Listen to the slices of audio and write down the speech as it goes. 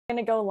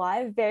gonna go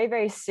live very,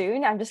 very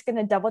soon. I'm just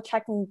gonna double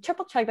check and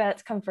triple check that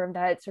it's confirmed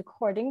that it's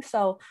recording,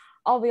 so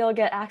I'll be able to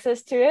get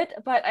access to it.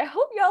 But I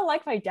hope y'all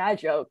like my dad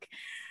joke.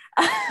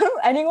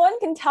 Anyone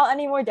can tell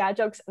any more dad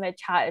jokes in the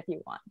chat if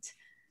you want.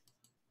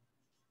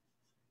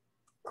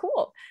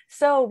 Cool.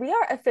 So we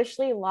are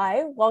officially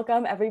live.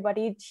 Welcome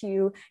everybody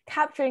to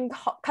capturing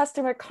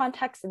customer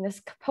context in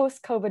this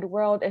post-COVID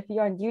world. If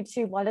you're on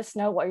YouTube, let us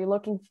know what you're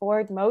looking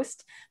forward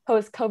most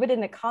post-COVID in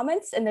the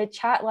comments. In the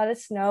chat, let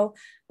us know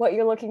what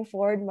you're looking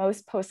forward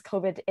most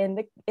post-COVID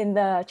in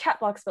the chat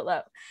box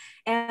below.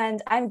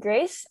 And I'm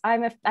Grace.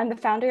 I'm the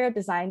founder of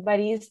Design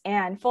Buddies,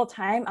 and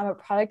full-time I'm a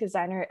product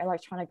designer at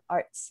Electronic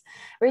Arts.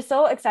 We're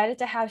so excited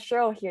to have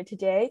Cheryl here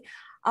today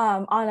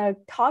on a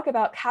talk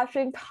about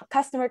capturing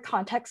customer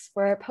context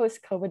for a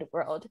post-COVID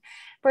world.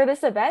 For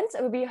this event,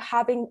 we'll be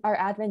having our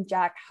admin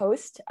Jack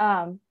host.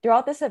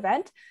 Throughout this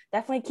event,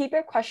 definitely keep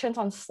your questions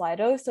on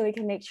Slido so we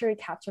can make sure we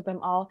capture them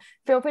all.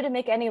 Feel free to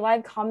make any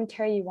live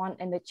commentary you want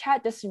in the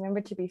chat. Just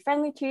remember to be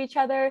friendly to each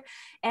other.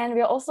 And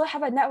we'll also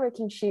have a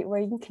networking sheet where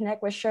you can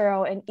connect with Cheryl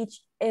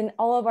and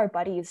all of our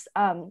buddies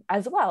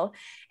as well.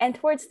 And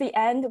towards the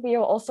end, we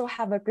will also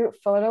have a group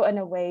photo and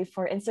a wave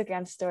for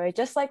Instagram story,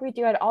 just like we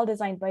do at all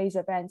Design Buddies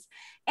events.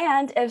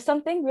 And if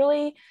something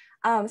really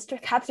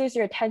captures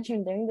your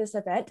attention during this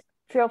event,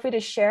 feel free to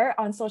share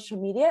on social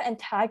media and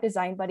tag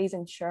Design Buddies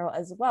and Cheryl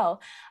as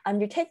well,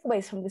 your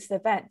takeaways from this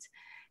event.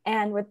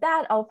 And with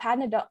that, I'll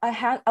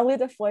leave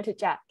the floor to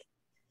Jack.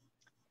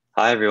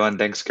 Hi, everyone.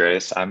 Thanks,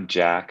 Grace. I'm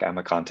Jack. I'm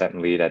a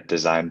content lead at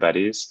Design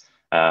Buddies.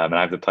 And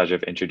I have the pleasure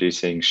of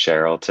introducing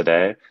Cheryl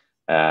today.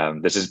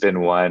 This has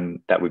been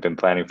one that we've been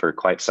planning for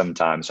quite some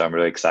time, so I'm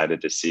really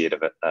excited to see it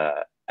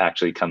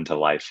actually come to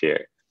life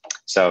here.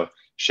 So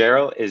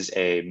Cheryl is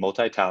a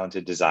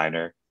multi-talented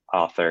designer,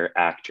 author,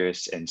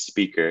 actress, and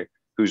speaker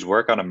whose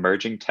work on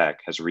emerging tech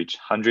has reached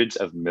hundreds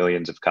of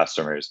millions of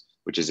customers,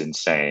 which is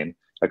insane,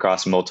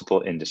 across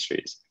multiple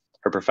industries.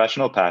 Her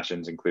professional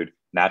passions include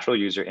natural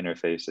user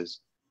interfaces,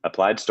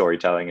 applied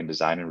storytelling in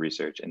design and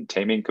research, and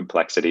taming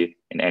complexity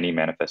in any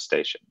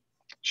manifestation.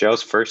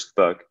 Cheryl's first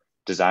book,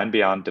 Design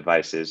Beyond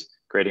Devices,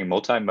 Creating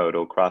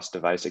Multimodal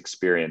Cross-Device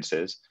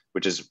Experiences,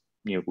 which is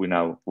we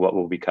know what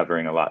we'll be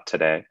covering a lot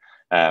today,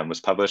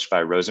 was published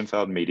by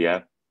Rosenfeld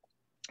Media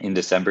in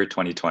December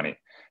 2020.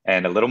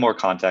 And a little more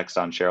context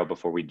on Cheryl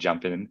before we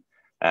jump in.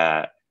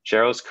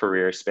 Cheryl's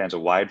career spans a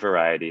wide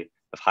variety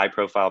of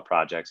high-profile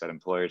projects at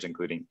employers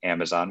including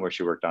Amazon, where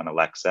she worked on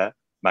Alexa,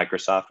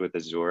 Microsoft with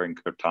Azure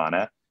and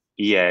Cortana,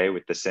 EA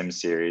with the Sim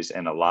series,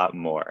 and a lot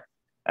more.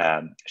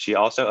 She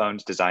also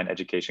owns design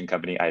education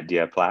company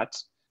Idea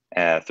Platz,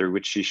 through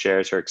which she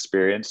shares her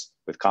experience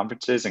with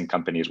conferences and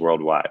companies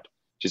worldwide.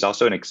 She's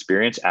also an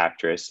experienced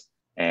actress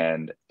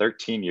and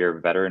 13-year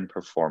veteran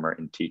performer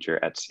and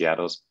teacher at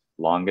Seattle's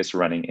longest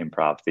running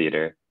improv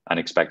theater,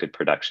 Unexpected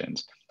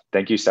Productions.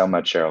 Thank you so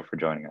much, Cheryl, for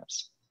joining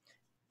us.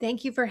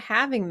 Thank you for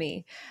having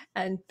me,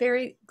 and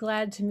very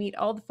glad to meet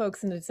all the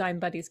folks in the Design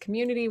Buddies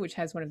community, which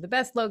has one of the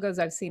best logos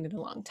I've seen in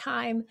a long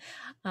time.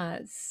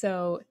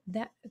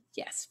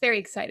 Yes, very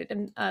excited.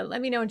 And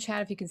let me know in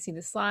chat if you can see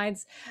the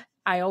slides.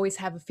 I always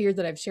have a fear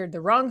that I've shared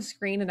the wrong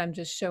screen and I'm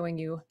just showing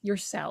you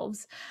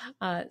yourselves.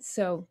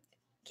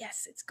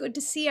 Yes, it's good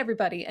to see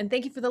everybody. And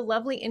thank you for the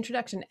lovely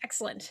introduction.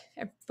 Excellent.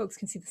 Folks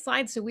can see the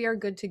slides, so we are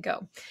good to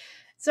go.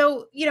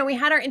 So, we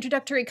had our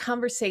introductory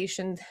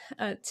conversation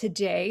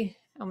today.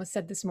 I almost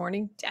said this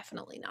morning,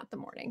 definitely not the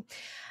morning.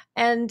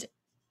 And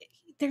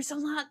there's a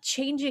lot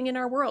changing in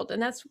our world. And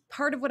that's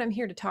part of what I'm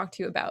here to talk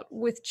to you about.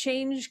 With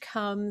change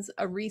comes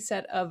a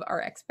reset of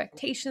our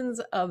expectations,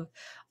 of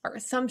our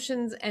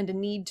assumptions, and a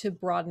need to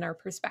broaden our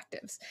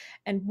perspectives.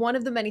 And one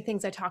of the many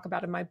things I talk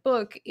about in my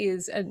book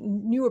is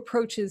new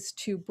approaches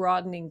to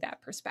broadening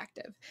that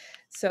perspective.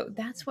 So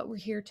that's what we're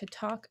here to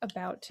talk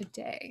about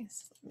today.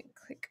 So let me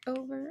click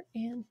over,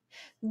 and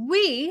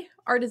we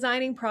are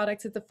designing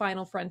products at the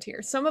final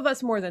frontier. Some of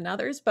us more than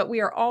others, but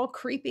we are all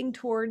creeping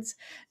towards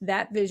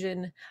that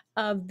vision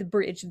of the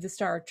bridge of the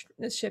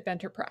Starship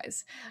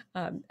Enterprise.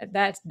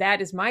 That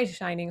is my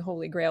shining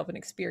holy grail of an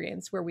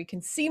experience where we can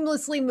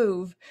seamlessly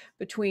move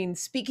between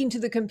speaking to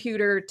the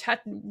computer,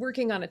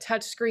 working on a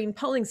touch screen,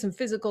 pulling some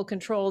physical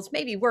controls,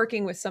 maybe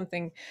working with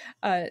something,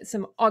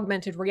 some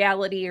augmented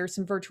reality or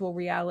some virtual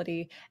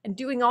reality, and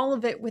doing all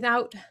of it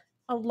without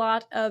a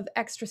lot of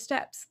extra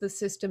steps. The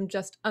system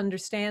just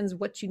understands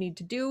what you need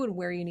to do and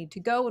where you need to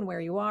go and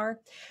where you are.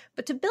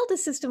 But to build a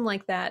system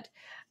like that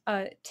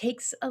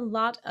takes a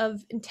lot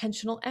of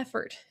intentional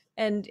effort,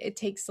 and it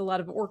takes a lot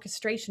of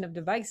orchestration of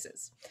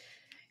devices.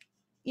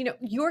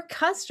 Your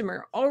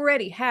customer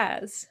already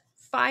has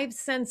 5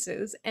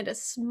 senses and a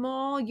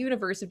small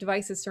universe of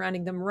devices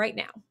surrounding them right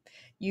now.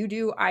 You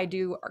do, I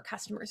do, our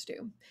customers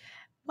do.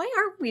 Why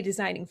aren't we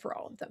designing for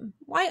all of them?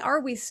 Why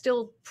are we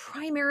still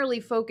primarily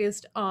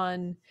focused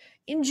on,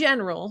 in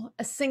general,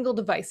 a single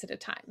device at a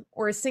time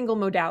or a single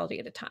modality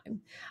at a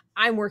time?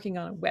 I'm working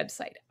on a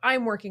website.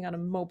 I'm working on a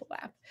mobile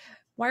app.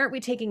 Why aren't we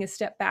taking a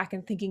step back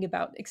and thinking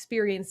about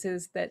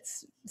experiences that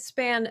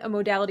span a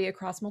modality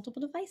across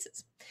multiple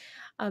devices?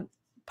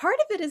 part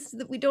of it is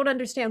that we don't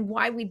understand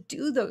why we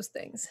do those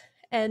things.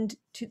 And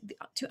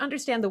to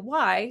understand the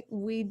why,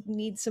 we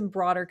need some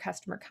broader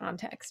customer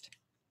context.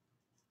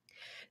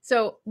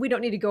 So we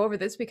don't need to go over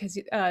this because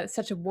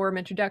such a warm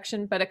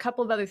introduction, but a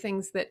couple of other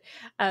things that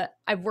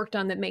I've worked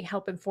on that may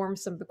help inform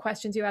some of the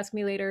questions you ask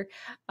me later.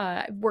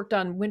 I've worked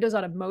on Windows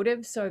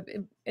Automotive, so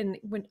I've in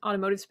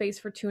automotive space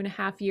for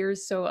 2.5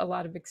 years, so a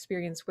lot of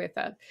experience with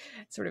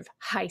sort of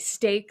high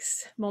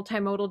stakes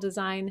multimodal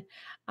design.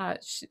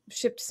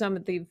 Shipped some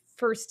of the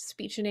first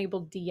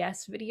speech-enabled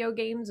DS video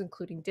games,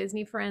 including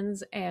Disney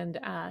Friends and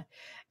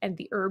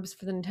the Herbs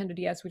for the Nintendo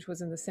DS, which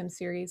was in the Sim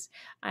series.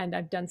 And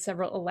I've done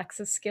several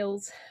Alexa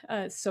skills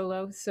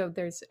solo. So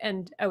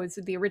and I was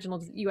the original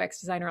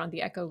UX designer on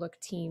the Echo Look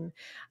team.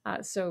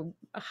 So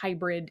a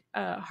hybrid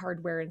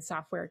hardware and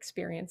software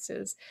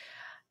experiences.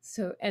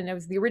 And I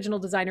was the original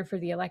designer for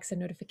the Alexa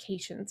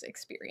notifications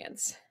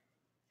experience.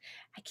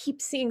 I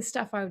keep seeing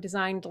stuff I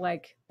designed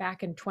like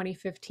back in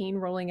 2015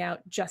 rolling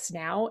out just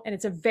now, and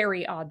it's a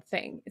very odd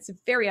thing. It's a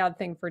very odd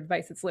thing for a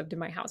device that's lived in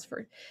my house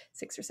for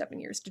 6 or 7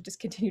 years to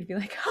just continue to be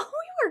like, oh,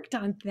 we worked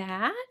on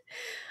that.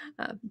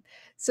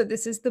 So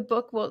this is the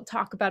book. We'll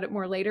talk about it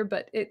more later,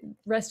 but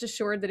rest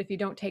assured that if you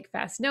don't take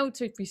fast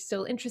notes or if you're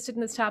still interested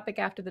in this topic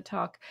after the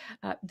talk,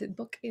 the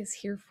book is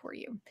here for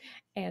you.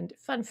 And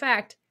fun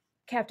fact,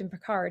 Captain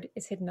Picard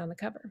is hidden on the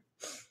cover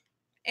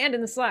and in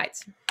the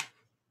slides,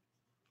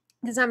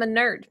 because I'm a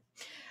nerd.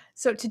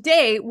 So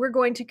today we're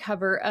going to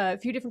cover a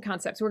few different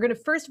concepts.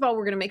 First of all,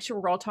 we're going to make sure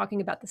we're all talking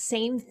about the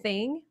same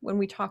thing when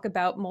we talk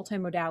about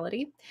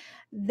multimodality.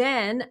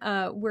 Then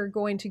we're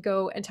going to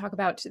go and talk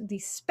about the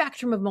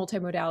spectrum of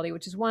multimodality,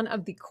 which is one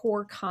of the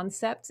core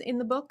concepts in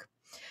the book.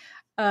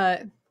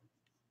 And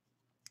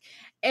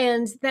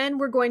then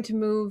we're going to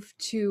move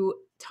to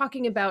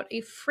talking about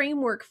a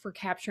framework for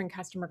capturing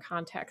customer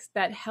context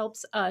that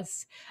helps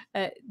us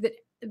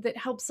that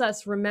helps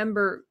us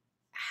remember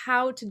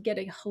how to get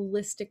a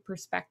holistic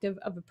perspective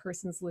of a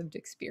person's lived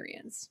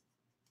experience.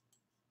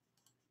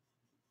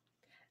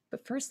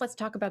 But first, let's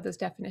talk about those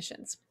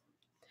definitions.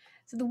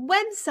 So the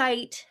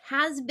website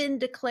has been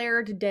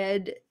declared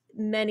dead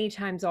many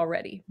times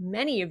already.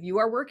 Many of you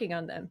are working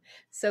on them,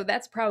 so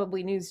that's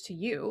probably news to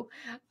you.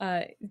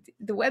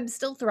 The web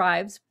still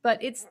thrives,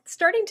 but it's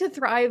starting to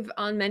thrive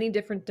on many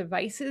different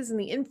devices, and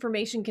the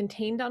information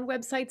contained on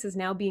websites is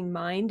now being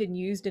mined and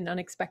used in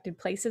unexpected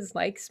places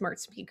like smart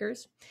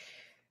speakers.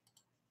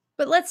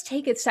 But let's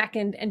take a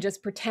second and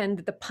just pretend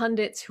that the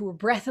pundits who were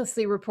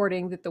breathlessly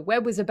reporting that the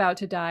web was about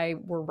to die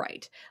were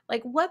right.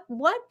 Like, what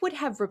would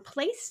have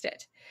replaced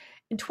it?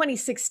 In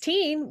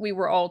 2016, we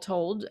were all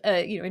told,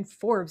 in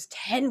Forbes,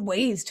 10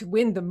 ways to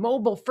win the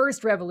mobile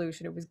first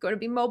revolution. It was going to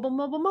be mobile,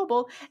 mobile,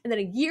 mobile. And then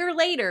a year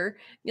later,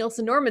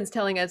 Nielsen Norman's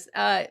telling us,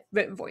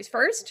 voice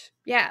first?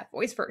 Yeah,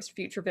 voice first,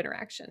 future of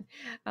interaction.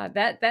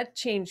 That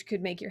change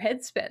could make your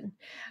head spin.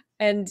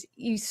 And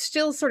you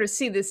still sort of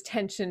see this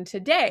tension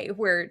today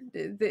where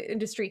the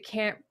industry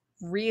can't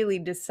really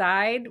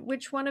decide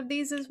which one of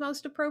these is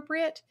most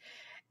appropriate.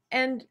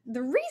 And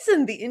the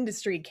reason the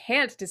industry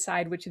can't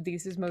decide which of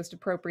these is most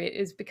appropriate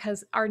is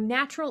because our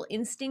natural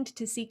instinct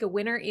to seek a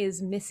winner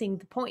is missing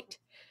the point.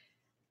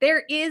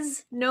 There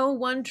is no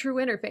one true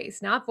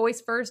interface, not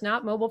voice first,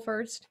 not mobile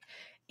first.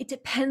 It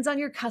depends on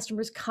your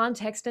customer's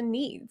context and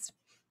needs.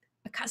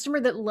 A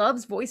customer that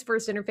loves voice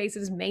first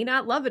interfaces may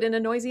not love it in a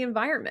noisy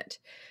environment.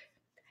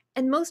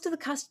 And most of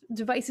the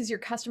devices your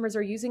customers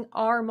are using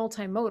are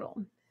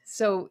multimodal.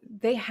 So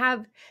they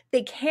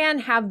can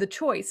have the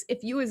choice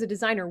if you as a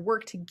designer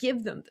work to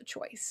give them the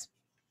choice.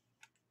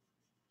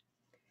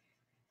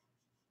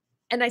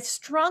 And I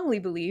strongly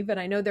believe, and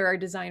I know there are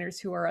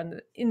designers who are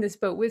in this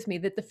boat with me,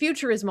 that the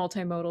future is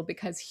multimodal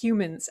because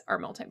humans are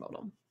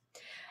multimodal.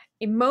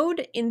 A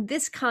mode in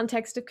this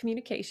context of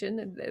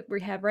communication that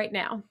we have right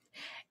now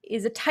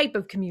is a type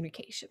of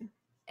communication.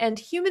 And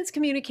humans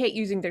communicate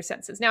using their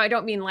senses. Now, I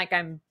don't mean like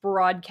I'm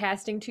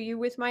broadcasting to you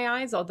with my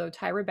eyes, although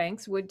Tyra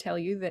Banks would tell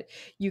you that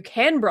you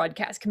can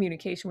broadcast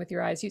communication with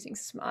your eyes using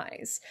some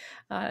eyes.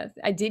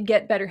 I did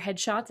get better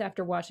headshots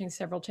after watching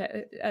several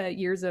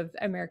years of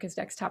America's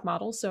Next Top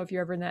Model. So if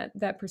you're ever in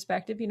that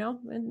perspective,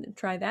 and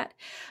try that.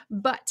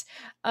 But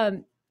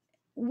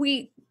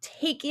we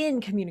take in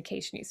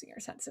communication using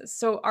our senses.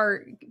 So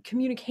our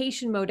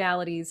communication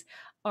modalities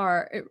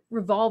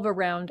revolve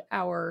around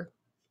our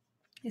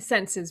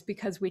senses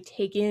because we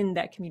take in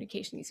that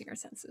communication using our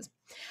senses.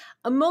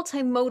 A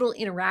multimodal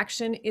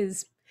interaction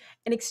is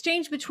an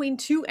exchange between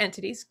two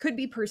entities, could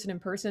be person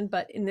and person,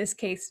 but in this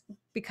case,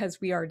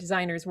 because we are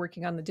designers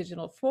working on the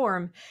digital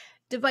form,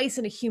 device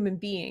and a human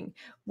being,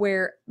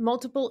 where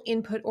multiple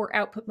input or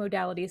output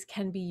modalities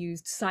can be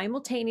used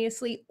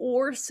simultaneously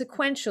or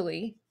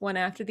sequentially, one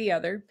after the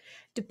other,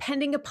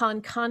 depending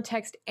upon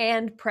context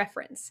and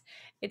preference.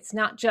 It's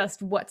not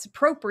just what's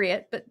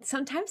appropriate, but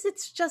sometimes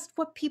it's just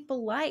what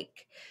people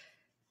like.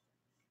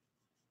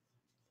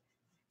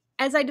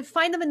 As I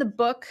define them in the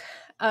book,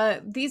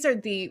 these are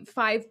the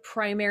 5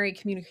 primary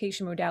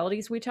communication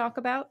modalities we talk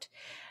about.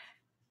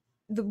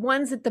 The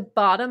ones at the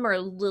bottom are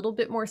a little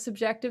bit more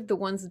subjective. The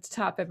ones at the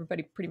top,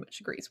 everybody pretty much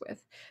agrees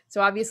with.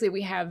 So obviously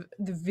we have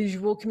the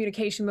visual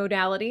communication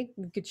modality.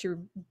 You get your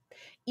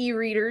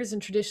e-readers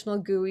and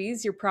traditional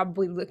GUIs. You're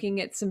probably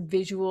looking at some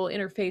visual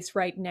interface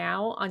right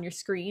now on your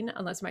screen,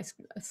 unless my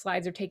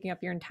slides are taking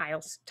up your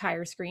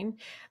entire screen.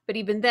 But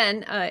even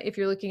then, if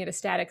you're looking at a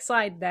static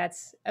slide,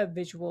 that's a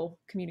visual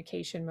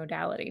communication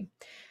modality.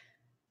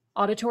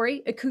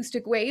 Auditory,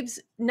 acoustic waves,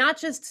 not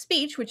just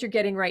speech, which you're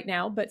getting right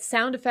now, but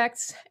sound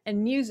effects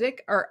and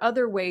music are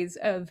other ways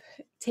of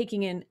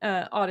taking in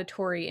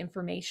auditory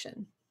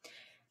information.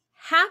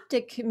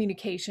 Haptic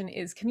communication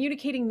is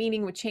communicating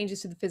meaning with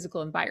changes to the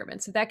physical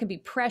environment. So that can be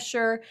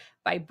pressure,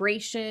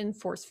 vibration,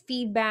 force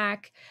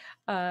feedback.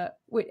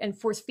 And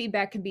force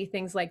feedback can be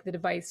things like the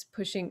device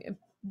pushing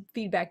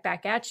feedback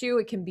back at you.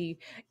 It can be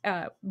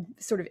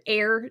sort of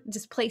air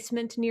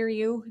displacement near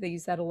you. They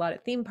use that a lot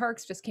at theme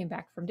parks, just came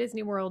back from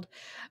Disney World.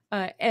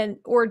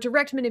 Or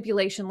direct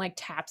manipulation like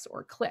taps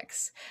or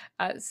clicks.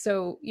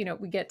 So,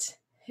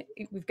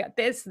 we've got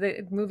this,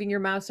 moving your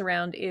mouse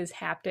around is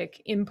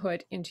haptic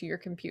input into your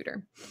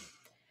computer.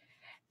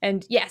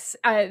 And yes,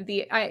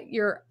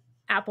 your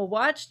Apple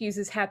Watch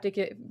uses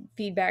haptic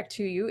feedback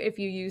to you. If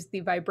you use the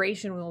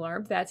vibration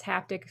alarm, that's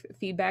haptic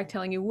feedback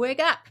telling you,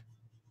 wake up.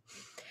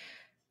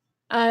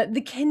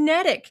 The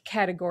kinetic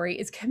category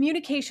is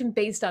communication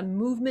based on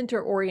movement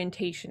or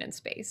orientation in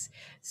space.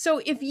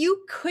 So if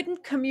you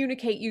couldn't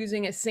communicate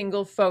using a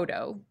single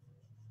photo,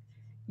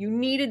 you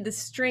needed the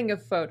string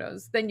of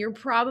photos, then you're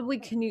probably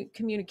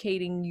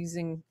communicating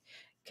using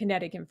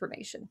kinetic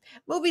information.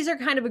 Movies are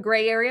kind of a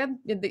gray area.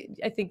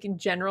 I think in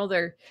general,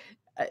 they're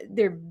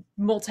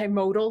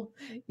multimodal.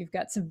 You've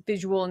got some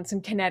visual and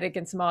some kinetic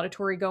and some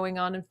auditory going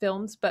on in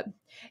films. But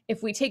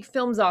if we take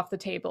films off the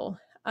table,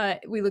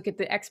 we look at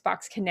the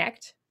Xbox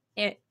Kinect,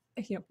 and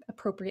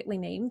appropriately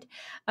named,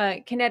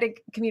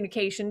 kinetic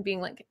communication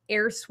being like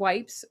air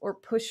swipes or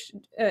push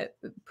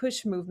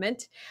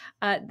movement.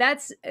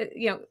 That's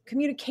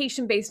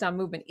communication based on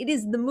movement. It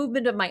is the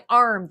movement of my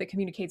arm that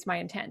communicates my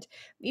intent.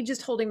 Me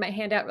just holding my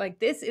hand out like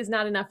this is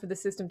not enough for the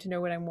system to know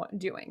what I'm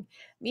doing.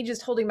 Me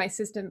just holding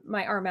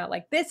my arm out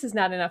like this is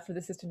not enough for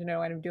the system to know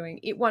what I'm doing.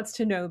 It wants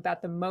to know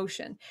about the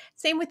motion.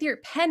 Same with your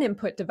pen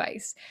input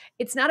device.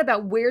 It's not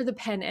about where the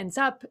pen ends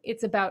up.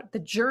 It's about the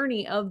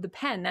journey of the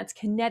pen. That's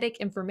kinetic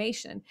information.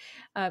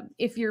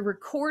 If you're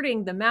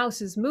recording the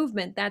mouse's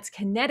movement, that's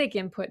kinetic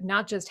input,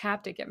 not just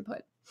haptic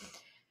input.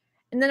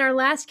 And then our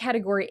last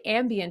category,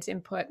 ambient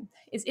input,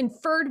 is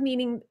inferred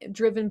meaning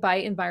driven by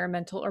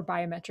environmental or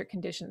biometric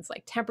conditions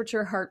like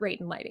temperature, heart rate,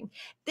 and lighting.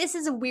 This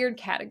is a weird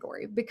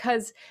category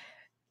because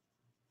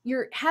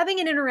you're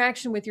having an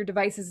interaction with your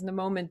devices in the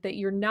moment that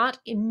you're not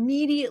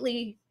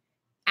immediately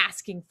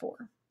asking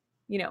for.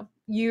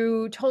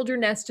 You told your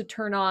Nest to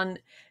turn on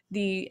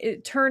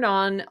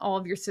all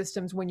of your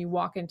systems when you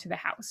walk into the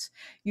house.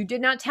 You did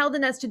not tell the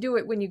Nest to do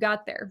it when you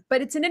got there,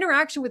 but it's an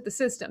interaction with the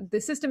system.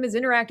 The system is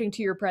interacting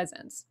to your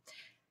presence.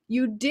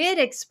 You did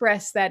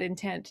express that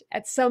intent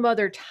at some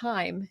other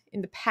time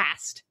in the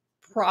past,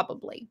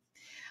 probably.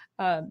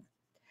 But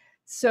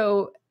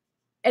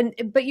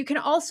you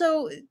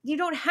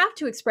don't have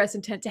to express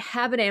intent to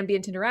have an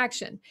ambient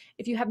interaction.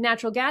 If you have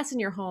natural gas in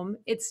your home,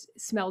 it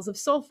smells of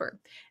sulfur.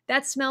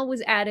 That smell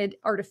was added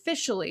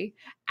artificially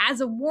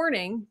as a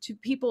warning to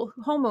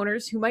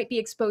homeowners who might be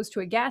exposed to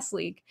a gas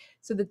leak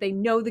so that they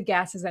know the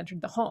gas has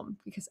entered the home,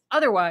 because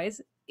otherwise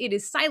it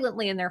is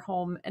silently in their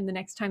home, and the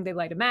next time they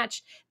light a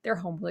match, their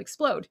home will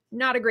explode.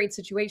 Not a great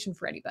situation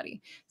for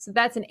anybody. So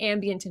that's an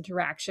ambient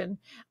interaction.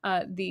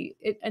 An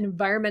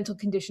environmental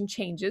condition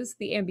changes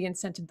the ambient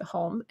scent of the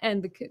home,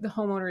 and the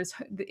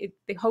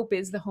hope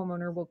is the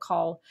homeowner will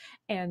call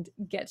and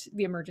get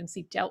the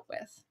emergency dealt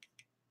with.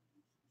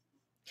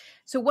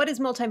 So what is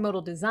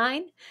multimodal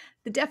design?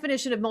 The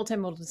definition of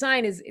multimodal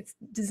design is it's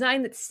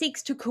design that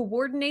seeks to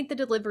coordinate the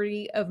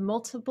delivery of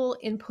multiple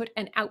input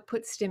and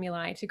output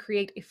stimuli to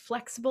create a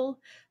flexible,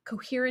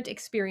 coherent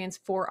experience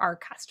for our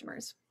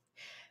customers.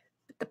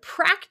 But the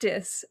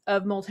practice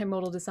of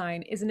multimodal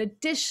design is an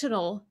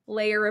additional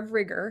layer of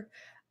rigor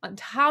on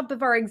top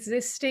of our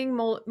existing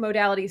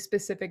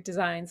modality-specific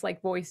designs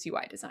like voice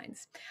UI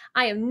designs.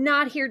 I am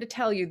not here to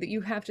tell you that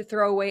you have to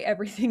throw away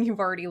everything you've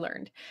already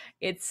learned.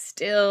 It's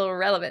still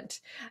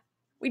relevant.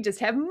 We just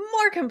have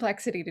more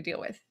complexity to deal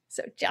with.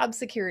 So job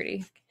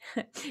security,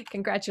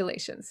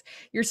 congratulations.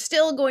 You're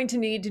still going to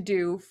need to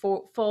do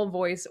full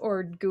voice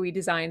or GUI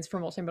designs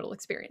for multimodal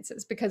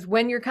experiences, because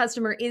when your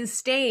customer is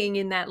staying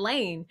in that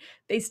lane,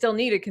 they still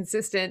need a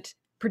consistent,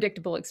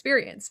 predictable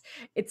experience.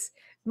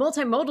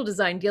 Multimodal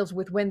design deals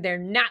with when they're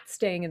not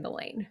staying in the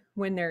lane,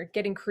 when they're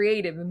getting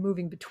creative and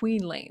moving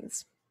between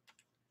lanes.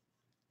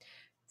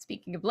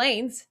 Speaking of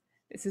lanes,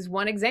 this is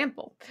one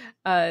example.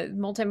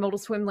 Multimodal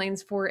swim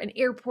lanes for an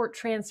airport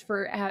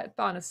transfer app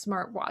on a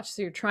smartwatch.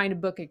 So you're trying to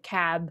book a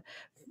cab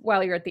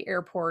while you're at the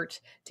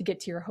airport to get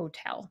to your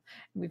hotel.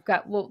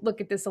 We'll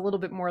look at this a little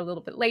bit more a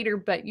little bit later,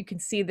 but you can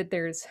see that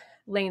there's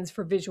lanes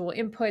for visual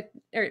input,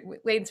 or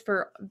lanes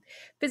for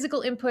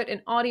physical input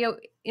and audio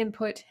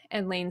input,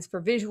 and lanes for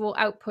visual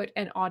output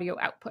and audio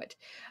output.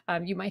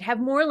 You might have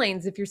more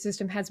lanes if your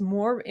system has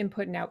more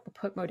input and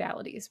output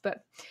modalities,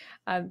 but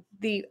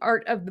the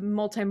art of the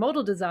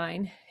multimodal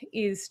design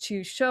is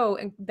to show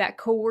that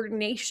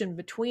coordination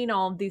between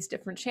all of these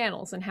different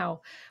channels, and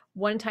how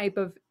one type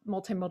of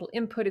multimodal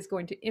input is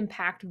going to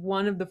impact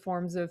one of the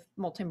forms of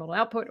multimodal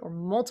output or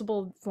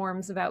multiple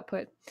forms of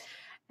output,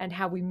 and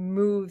how we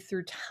move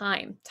through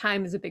time.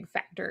 Time is a big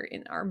factor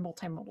in our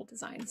multimodal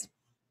designs.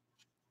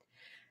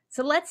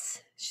 So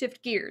let's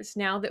shift gears.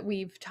 Now that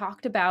we've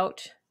talked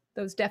about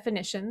those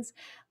definitions,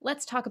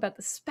 let's talk about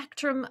the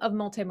spectrum of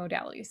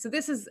multimodality. So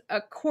this is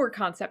a core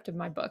concept of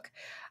my book,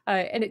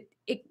 and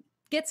it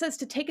gets us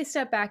to take a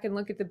step back and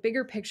look at the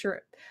bigger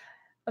picture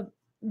of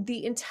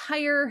the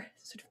entire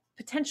sort of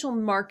potential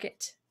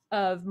market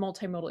of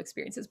multimodal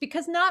experiences,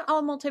 because not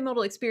all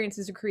multimodal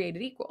experiences are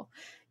created equal.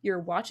 Your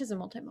watch is a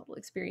multimodal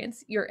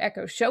experience. Your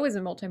Echo Show is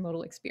a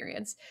multimodal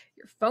experience.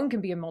 Your phone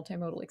can be a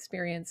multimodal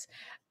experience.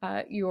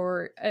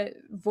 Your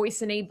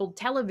voice-enabled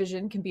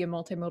television can be a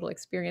multimodal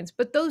experience.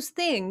 But those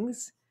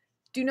things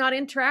do not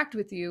interact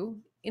with you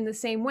in the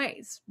same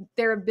ways.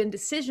 There have been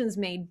decisions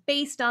made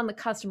based on the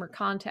customer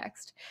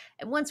context.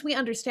 And once we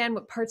understand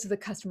what parts of the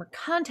customer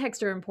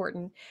context are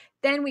important,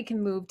 then we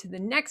can move to the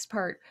next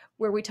part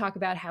where we talk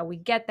about how we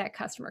get that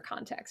customer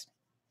context.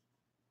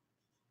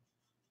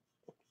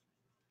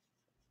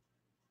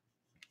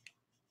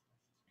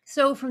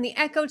 So from the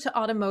Echo to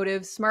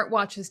automotive,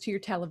 smartwatches to your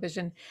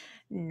television,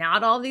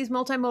 not all of these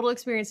multimodal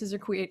experiences are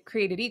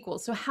created equal.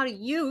 So how do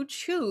you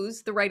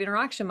choose the right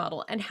interaction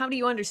model? And how do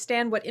you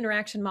understand what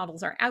interaction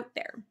models are out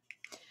there?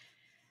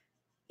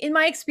 In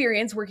my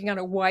experience, working on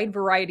a wide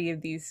variety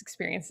of these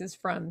experiences,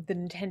 from the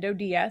Nintendo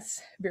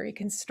DS, very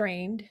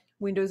constrained,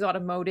 Windows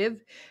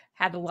Automotive,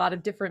 had a lot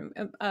of different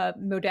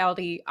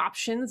modality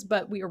options,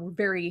 but we were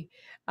very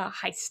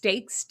high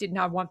stakes, did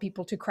not want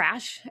people to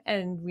crash,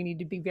 and we need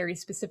to be very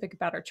specific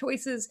about our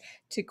choices,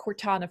 to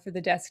Cortana for the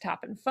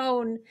desktop and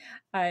phone,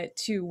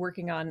 to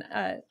working on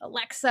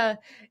Alexa.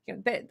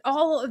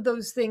 All of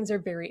those things are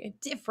very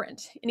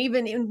different. And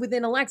even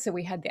within Alexa,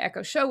 we had the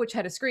Echo Show, which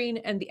had a screen,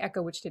 and the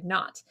Echo, which did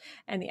not,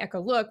 and the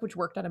Echo Look, which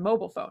worked on a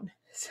mobile phone.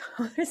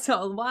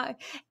 So why?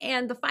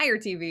 And the Fire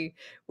TV,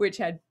 which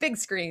had big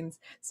screens.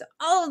 So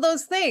all of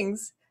those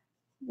things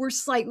were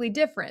slightly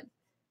different,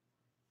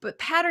 but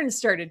patterns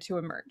started to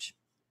emerge.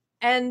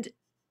 And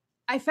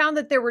I found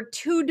that there were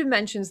two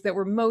dimensions that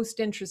were most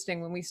interesting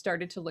when we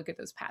started to look at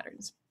those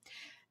patterns.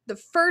 The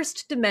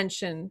first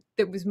dimension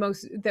that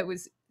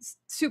was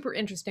super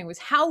interesting was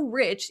how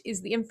rich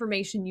is the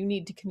information you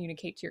need to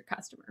communicate to your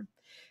customer.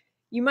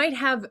 You might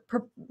have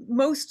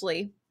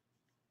mostly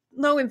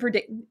low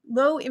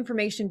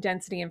information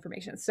density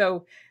information.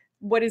 So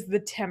what is the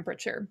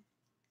temperature?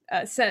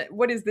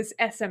 What is this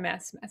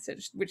SMS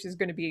message, which is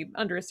going to be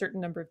under a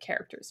certain number of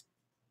characters?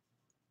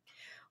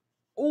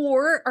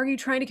 Or are you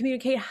trying to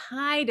communicate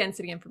high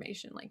density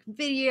information like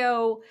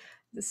video,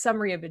 the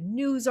summary of a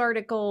news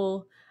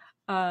article?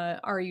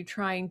 Are you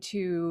trying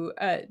to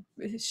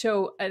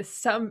show a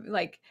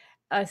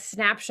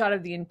snapshot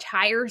of the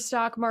entire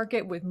stock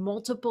market with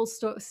multiple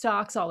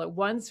stocks all at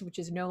once, which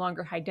is no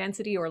longer high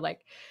density, or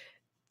like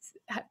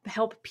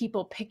help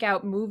people pick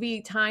out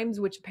movie times,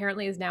 which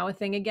apparently is now a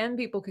thing again.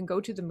 People can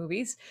go to the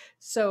movies.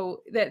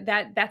 So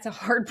that's a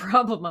hard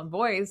problem on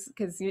voice,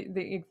 because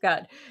you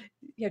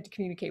have to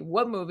communicate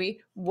what movie,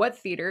 what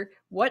theater,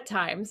 what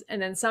times,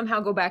 and then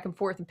somehow go back and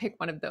forth and pick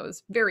one of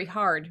those. Very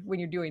hard when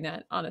you're doing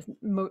that on a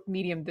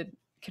medium that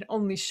can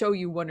only show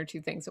you one or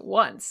two things at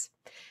once.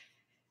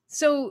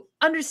 So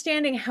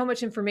understanding how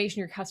much information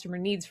your customer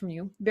needs from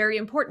you, very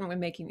important when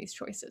making these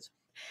choices.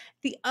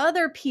 The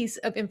other piece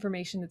of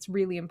information that's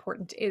really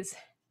important is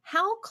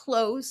how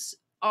close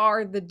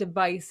are the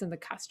device and the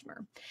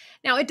customer.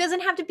 Now, it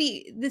doesn't have to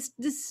be this,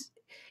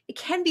 it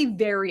can be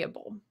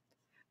variable,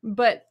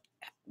 but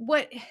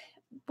what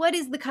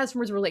is the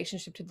customer's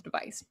relationship to the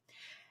device?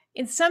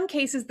 In some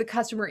cases, the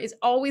customer is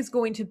always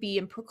going to be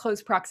in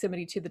close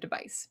proximity to the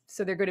device.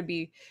 So they're going to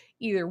be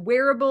either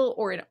wearable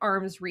or in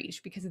arm's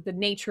reach because of the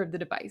nature of the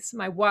device.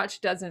 My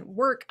watch doesn't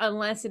work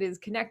unless it is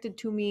connected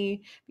to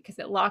me, because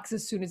it locks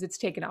as soon as it's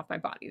taken off my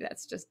body.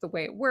 That's just the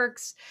way it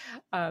works.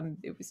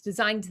 It was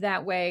designed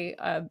that way.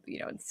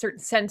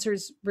 Certain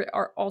sensors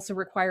also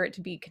require it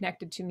to be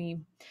connected to me.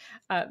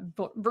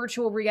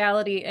 Virtual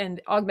reality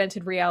and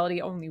augmented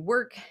reality only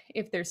work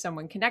if there's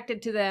someone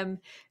connected to them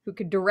who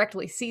could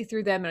directly see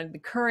through them, and the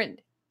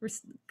current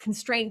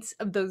constraints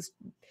of those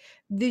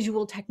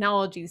visual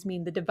technologies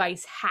mean the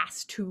device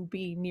has to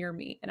be near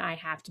me and I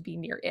have to be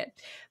near it.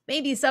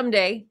 Maybe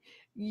someday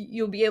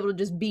you'll be able to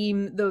just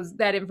beam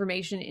that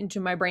information into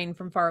my brain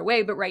from far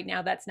away, but right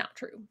now that's not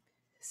true.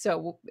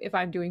 So if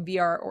I'm doing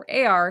VR or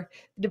AR,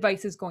 the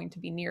device is going to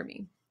be near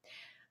me.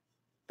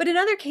 But in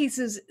other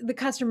cases, the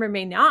customer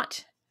may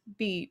not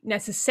be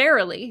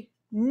necessarily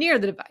near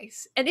the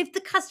device. And if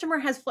the customer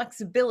has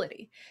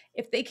flexibility,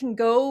 if they can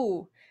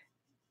go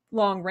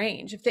long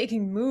range, if they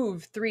can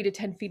move 3 to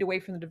 10 feet away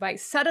from the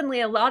device,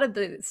 suddenly a lot of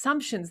the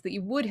assumptions that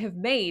you would have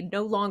made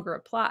no longer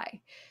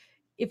apply.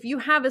 If you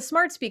have a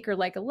smart speaker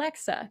like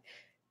Alexa,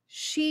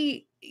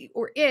 she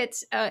or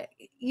it,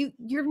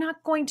 you're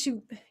not going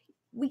to,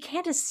 we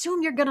can't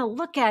assume you're going to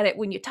look at it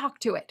when you talk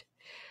to it,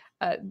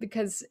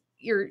 because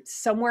you're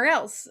somewhere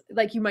else.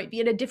 Like, you might be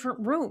in a different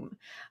room.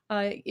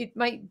 It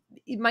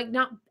might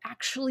not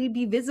actually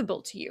be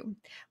visible to you.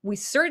 We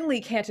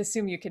certainly can't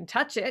assume you can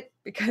touch it,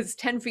 because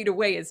 10 feet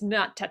away is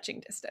not touching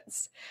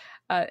distance.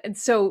 And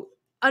so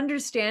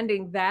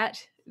understanding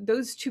that,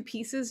 those two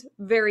pieces,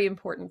 very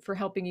important for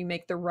helping you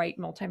make the right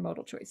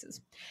multimodal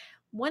choices.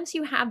 Once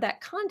you have that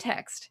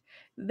context,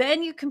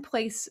 then you can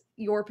place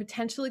your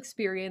potential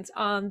experience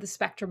on the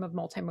spectrum of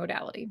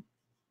multimodality.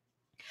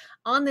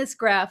 On this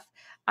graph,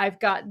 I've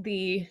got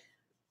the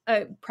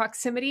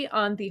proximity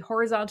on the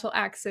horizontal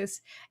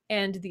axis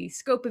and the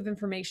scope of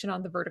information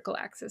on the vertical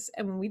axis.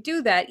 And when we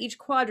do that, each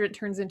quadrant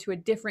turns into a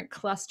different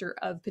cluster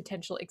of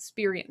potential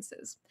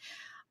experiences.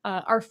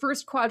 Our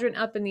first quadrant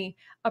up in the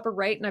upper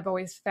right, and I've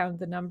always found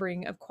the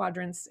numbering of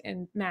quadrants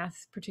in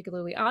math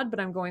particularly odd, but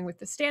I'm going with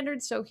the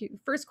standard. So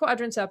first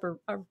quadrant's upper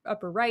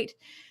right.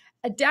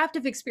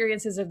 Adaptive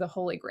experiences are the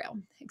holy grail.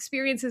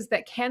 Experiences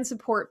that can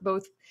support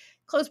both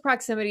close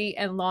proximity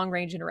and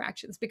long-range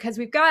interactions, because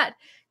we've got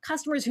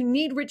customers who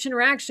need rich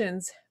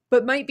interactions,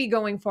 but might be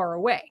going far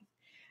away.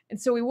 And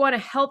so we want to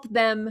help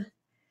them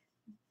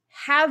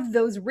have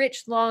those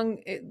rich,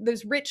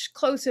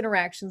 close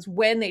interactions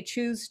when they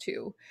choose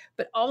to,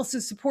 but also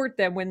support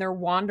them when they're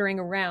wandering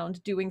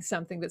around doing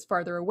something that's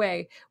farther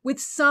away with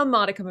some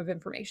modicum of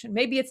information.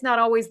 Maybe it's not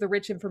always the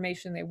rich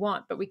information they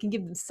want, but we can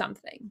give them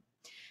something.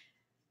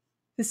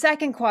 The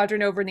second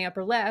quadrant over in the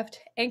upper left,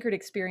 anchored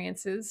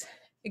experiences,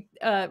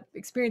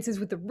 experiences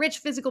with the rich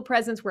physical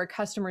presence where a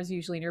customer is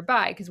usually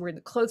nearby, because we're in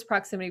the close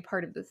proximity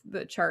part of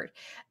the chart,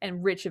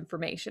 and rich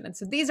information. And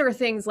so these are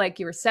things like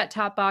your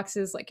set-top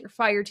boxes, like your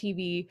Fire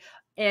TV,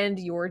 and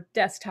your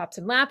desktops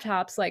and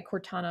laptops like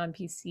Cortana on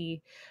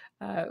PC,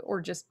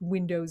 or just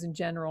Windows in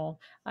general,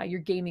 your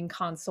gaming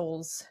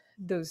consoles,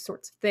 those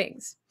sorts of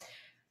things.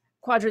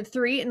 Quadrant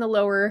 3 in the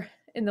lower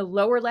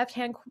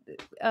left-hand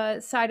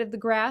side of the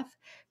graph,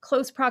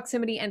 close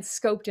proximity and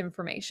scoped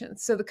information.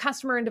 So the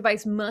customer and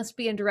device must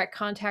be in direct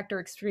contact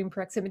or extreme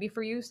proximity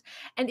for use.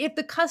 And if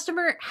the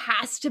customer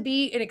has to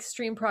be in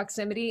extreme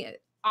proximity,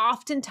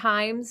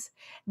 oftentimes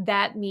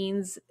that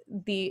means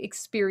the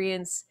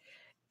experience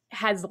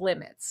has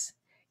limits.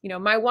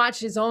 My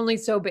watch is only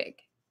so big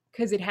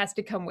because it has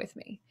to come with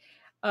me.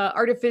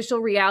 Artificial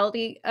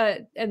reality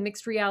and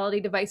mixed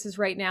reality devices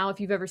right now, if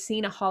you've ever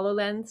seen a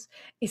HoloLens,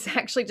 is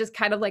actually just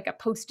kind of like a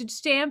postage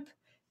stamp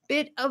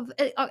bit of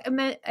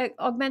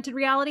augmented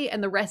reality,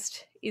 and the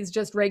rest is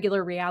just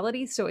regular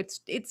reality. So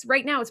it's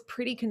right now it's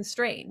pretty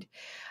constrained.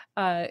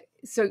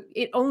 So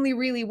it only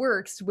really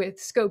works with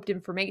scoped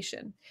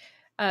information.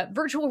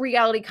 Virtual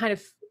reality kind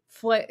of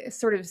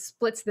sort of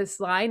splits this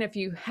line. If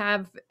you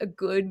have a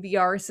good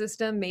VR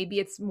system, maybe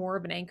it's more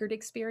of an anchored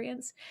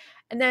experience.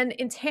 And then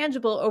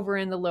intangible over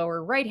in the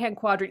lower right-hand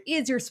quadrant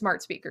is your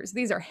smart speakers.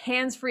 These are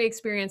hands-free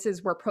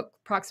experiences where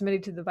proximity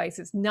to the device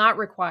is not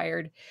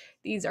required.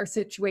 These are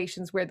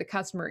situations where the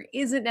customer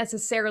isn't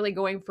necessarily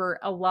going for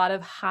a lot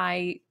of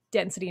high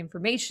density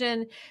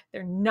information.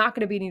 They're not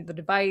going to be near the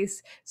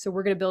device. So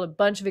we're going to build a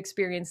bunch of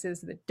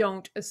experiences that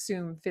don't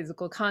assume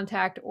physical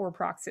contact or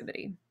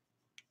proximity.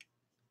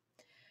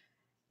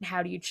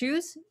 How do you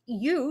choose?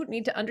 You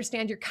need to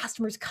understand your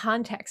customer's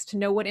context to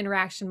know what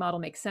interaction model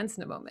makes sense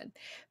in a moment.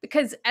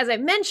 Because as I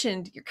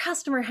mentioned, your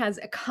customer has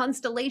a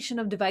constellation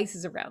of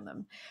devices around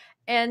them.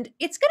 And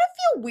it's going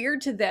to feel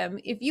weird to them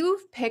if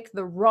you've picked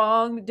the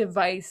wrong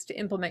device to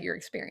implement your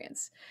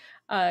experience.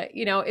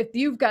 If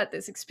you've got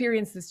this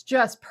experience that's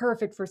just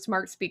perfect for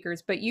smart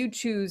speakers, but you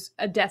choose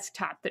a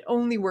desktop that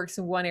only works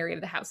in one area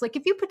of the house. Like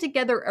if you put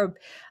together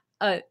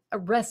a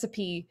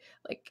recipe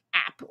like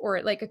app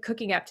or like a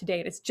cooking app today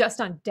and it's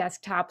just on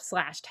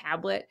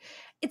desktop/tablet,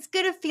 it's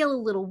going to feel a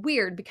little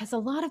weird because a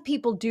lot of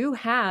people do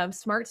have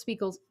smart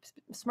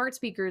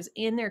speakers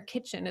in their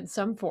kitchen in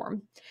some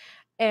form.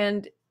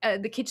 And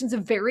the kitchen's a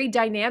very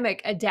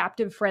dynamic,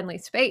 adaptive, friendly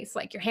space.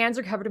 Like your hands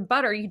are covered in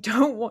butter. You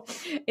don't want,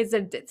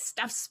 it's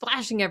stuff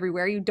splashing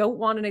everywhere. You don't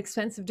want an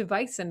expensive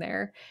device in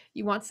there.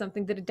 You want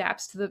something that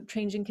adapts to the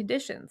changing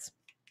conditions.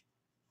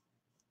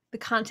 The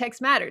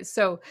context matters.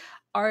 So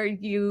are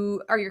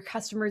your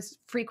customers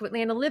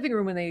frequently in a living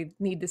room when they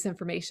need this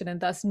information and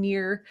thus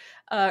near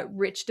a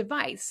rich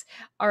device?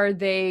 Are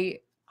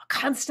they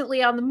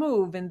constantly on the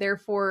move, and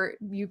therefore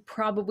you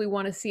probably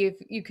want to see if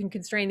you can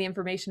constrain the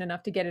information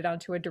enough to get it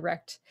onto a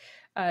direct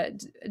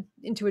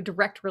into a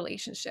direct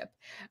relationship?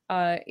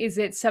 Is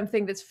it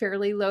something that's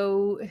fairly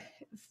low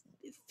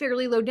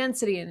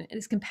density and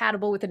is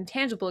compatible with an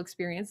intangible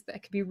experience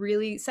that could be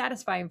really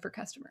satisfying for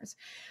customers?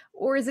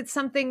 Or is it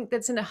something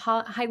that's in a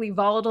highly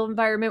volatile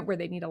environment where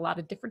they need a lot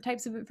of different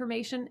types of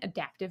information?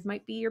 Adaptive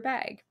might be your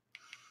bag.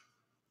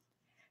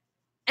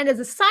 And as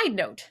a side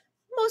note,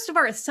 most of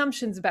our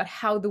assumptions about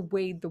how the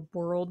way the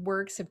world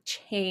works have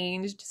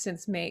changed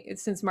since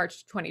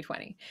March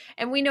 2020.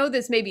 And we know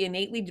this maybe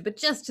innately, but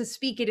just to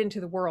speak it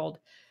into the world,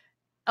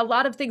 a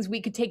lot of things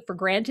we could take for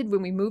granted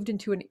when we moved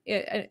into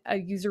a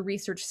user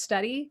research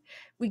study,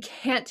 we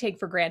can't take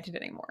for granted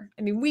anymore.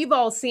 I mean, we've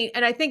all seen,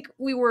 and I think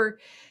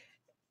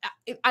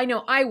I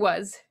know I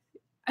was,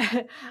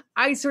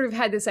 I sort of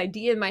had this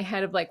idea in my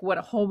head of like what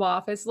a home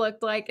office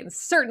looked like, and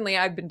certainly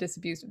I've been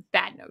disabused of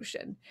that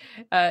notion.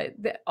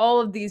 That all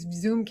of these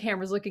Zoom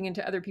cameras looking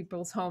into other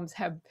people's homes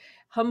have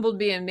humbled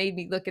me and made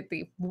me look at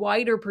the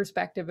wider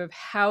perspective of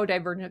how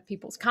divergent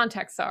people's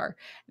contexts are.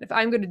 And if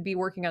I'm going to be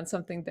working on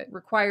something that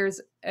requires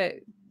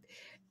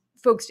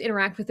folks to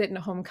interact with it in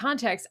a home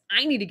context,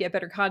 I need to get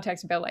better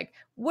context about like,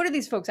 what are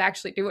these folks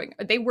actually doing?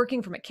 Are they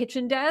working from a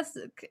kitchen desk,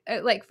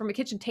 like from a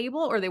kitchen table?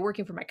 Or are they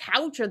working from a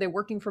couch? Are they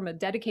working from a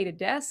dedicated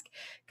desk?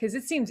 Because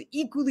it seems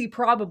equally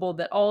probable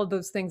that all of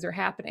those things are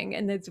happening,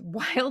 and it's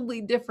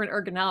wildly different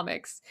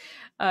ergonomics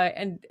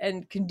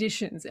and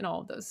conditions in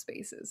all of those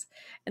spaces.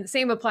 And the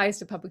same applies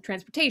to public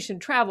transportation,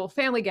 travel,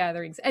 family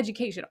gatherings,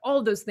 education, all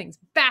of those things,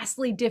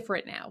 vastly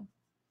different now.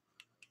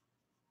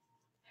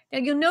 Now,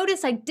 you'll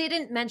notice I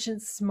didn't mention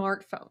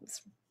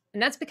smartphones,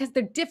 and that's because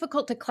they're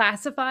difficult to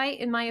classify,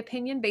 in my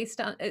opinion, based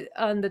on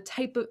the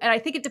type of, and I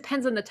think it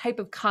depends on the type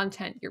of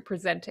content you're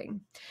presenting.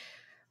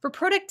 For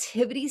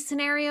productivity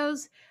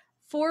scenarios,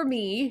 for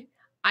me,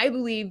 I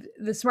believe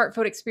the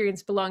smartphone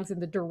experience belongs in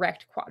the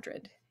direct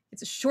quadrant.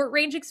 It's a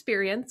short-range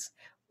experience,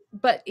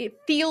 but it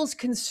feels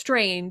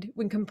constrained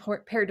when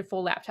compared to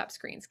full laptop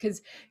screens,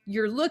 because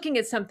you're looking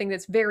at something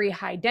that's very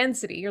high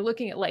density. You're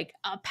looking at like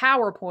a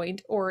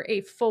PowerPoint or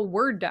a full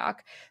Word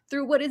doc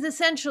through what is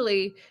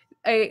essentially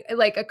a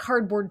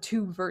cardboard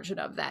tube version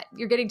of that.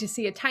 You're getting to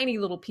see a tiny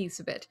little piece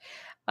of it.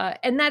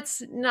 And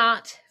that's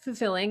not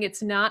fulfilling.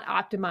 It's not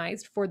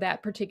optimized for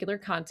that particular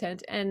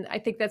content. And I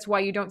think that's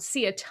why you don't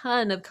see a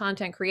ton of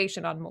content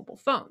creation on mobile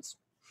phones.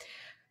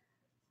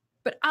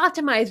 But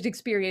optimized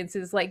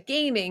experiences like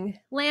gaming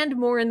land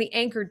more in the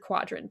anchored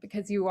quadrant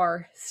because you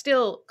are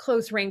still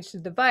close range to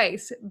the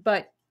device,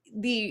 but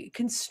the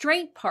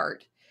constraint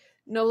part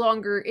no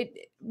longer, it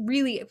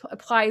really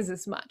applies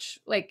as much.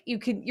 Like you're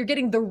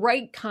getting the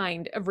right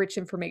kind of rich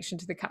information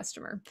to the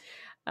customer.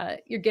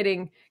 You're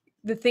getting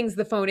the things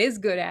the phone is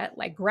good at,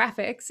 like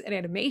graphics and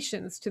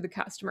animations to the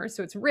customer.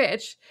 So it's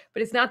rich,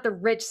 but it's not the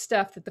rich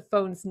stuff that the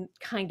phone's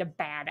kind of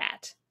bad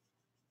at.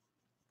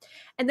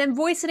 And then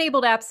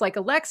voice-enabled apps like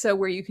Alexa,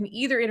 where you can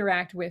either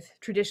interact with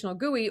traditional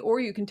GUI or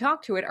you can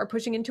talk to it, are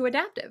pushing into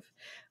adaptive,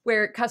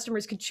 where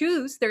customers can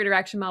choose their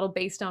interaction model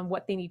based on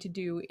what they need to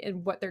do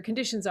and what their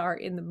conditions are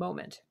in the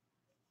moment.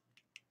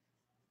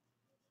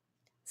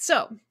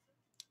 So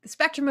the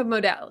spectrum of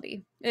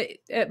multimodality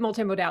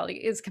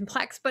is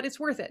complex, but it's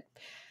worth it.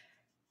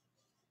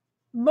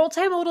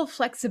 Multimodal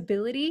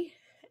flexibility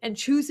and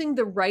choosing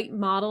the right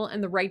model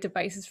and the right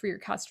devices for your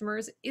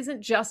customers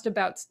isn't just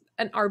about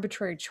an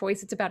arbitrary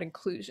choice, it's about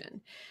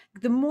inclusion.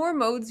 The more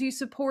modes you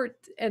support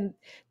and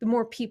the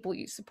more people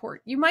you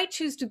support. You might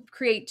choose to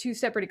create two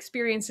separate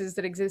experiences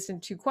that exist in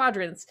two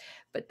quadrants,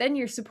 but then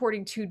you're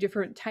supporting two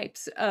different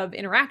types of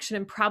interaction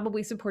and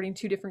probably supporting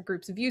two different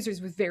groups of users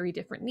with very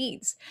different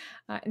needs.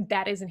 And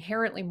that is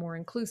inherently more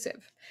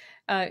inclusive.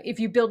 If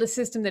you build a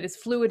system that is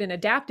fluid and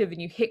adaptive and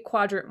you hit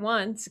quadrant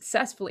one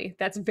successfully,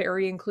 that's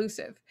very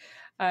inclusive.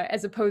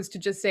 As opposed to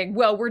just saying,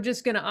 well, we're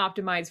just going to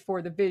optimize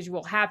for the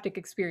visual haptic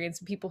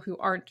experience. People who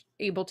aren't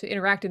able to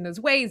interact in those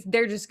ways,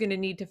 they're just going to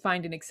need to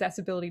find an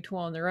accessibility tool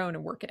on their own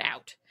and work it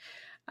out.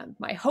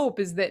 My hope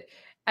is that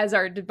as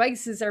our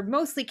devices are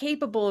mostly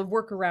capable of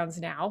workarounds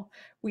now,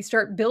 we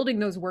start building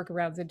those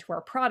workarounds into our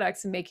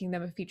products and making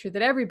them a feature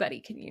that everybody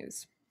can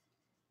use.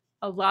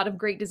 A lot of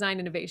great design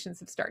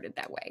innovations have started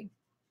that way.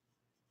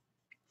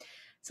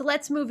 So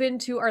let's move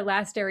into our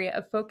last area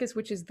of focus,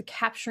 which is the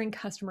capturing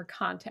customer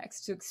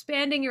context. So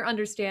expanding your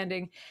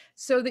understanding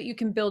so that you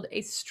can build a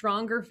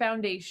stronger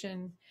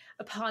foundation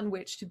upon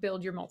which to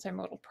build your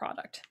multimodal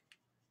product.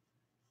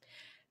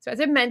 So as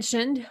I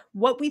mentioned,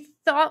 what we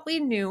thought we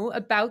knew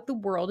about the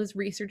world as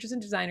researchers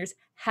and designers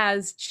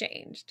has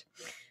changed.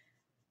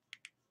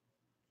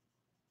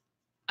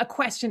 A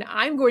question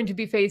I'm going to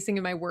be facing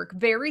in my work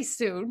very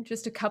soon,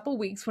 just a couple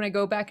weeks when I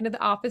go back into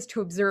the office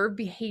to observe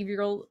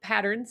behavioral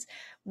patterns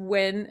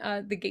when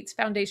the Gates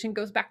Foundation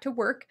goes back to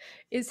work,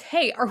 is,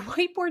 hey, are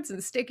whiteboards and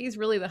stickies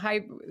really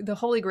the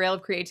holy grail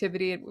of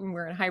creativity when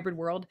we're in a hybrid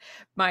world?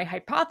 My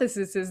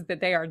hypothesis is that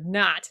they are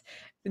not,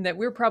 and that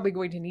we're probably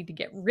going to need to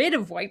get rid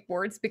of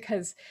whiteboards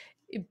because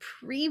in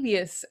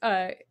previous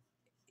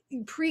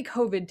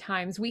pre-COVID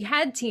times, we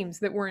had teams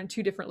that were in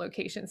two different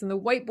locations and the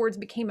whiteboards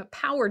became a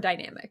power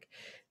dynamic.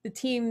 The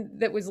team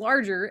that was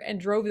larger and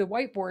drove the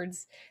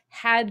whiteboards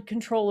had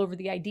control over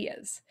the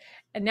ideas.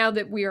 And now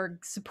that we are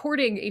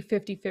supporting a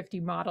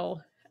 50-50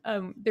 model,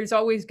 there's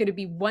always going to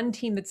be one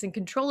team that's in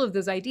control of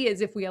those ideas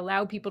if we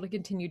allow people to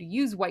continue to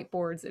use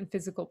whiteboards and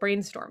physical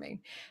brainstorming.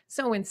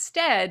 So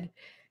instead,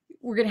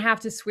 we're going to have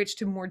to switch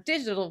to more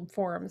digital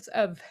forms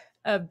of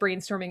of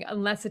brainstorming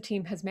unless a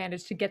team has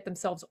managed to get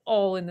themselves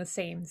all in the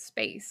same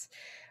space.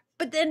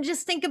 But then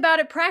just think about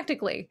it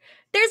practically.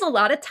 There's a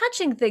lot of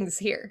touching things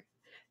here.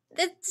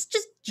 It's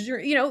just,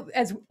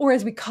 as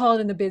we call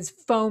it in the biz,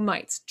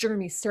 fomites,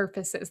 germy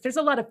surfaces. There's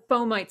a lot of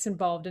fomites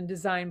involved in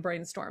design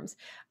brainstorms.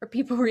 Are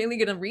people really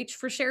going to reach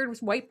for shared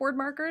whiteboard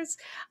markers?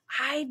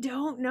 I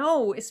don't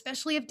know,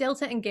 especially if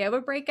Delta and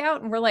Gamma break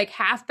out and we're like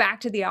half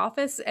back to the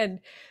office and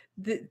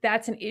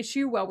that's an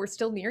issue while we're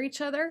still near each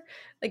other.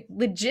 Like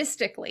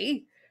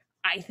logistically,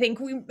 I think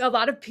a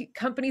lot of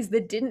companies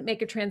that didn't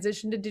make a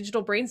transition to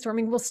digital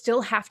brainstorming will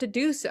still have to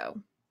do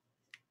so.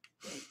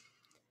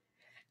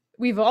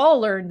 We've all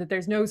learned that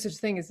there's no such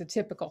thing as a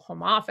typical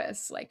home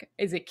office. Like,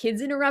 is it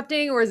kids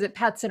interrupting or is it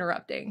pets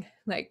interrupting?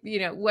 Like,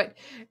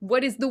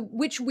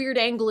 which weird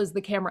angle is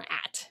the camera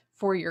at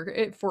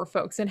for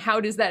folks, and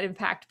how does that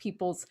impact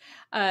people's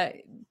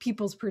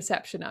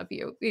perception of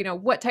you?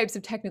 What types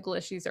of technical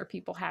issues are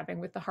people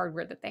having with the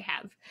hardware that they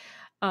have?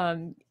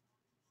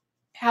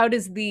 How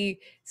does the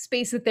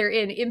space that they're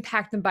in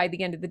impact them by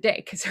the end of the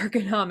day? Because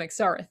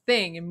ergonomics are a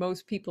thing and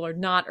most people are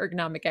not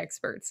ergonomic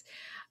experts.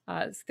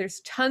 So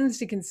there's tons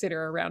to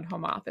consider around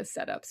home office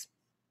setups.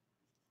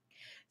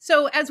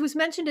 So as was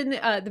mentioned in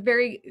the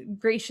very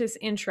gracious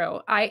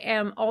intro, I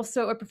am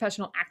also a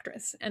professional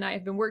actress, and I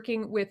have been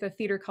working with a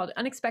theater called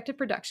Unexpected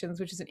Productions,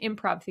 which is an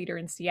improv theater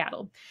in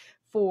Seattle,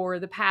 for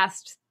the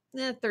past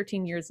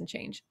 13 years and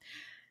change.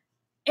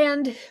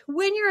 And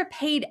when you're a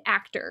paid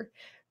actor,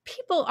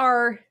 people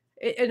are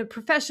in a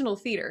professional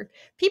theater,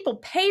 people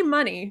pay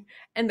money,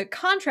 and the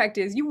contract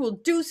is you will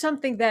do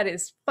something that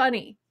is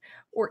funny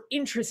or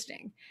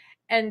interesting.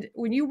 And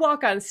when you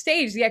walk on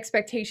stage, the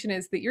expectation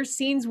is that your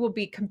scenes will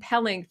be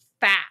compelling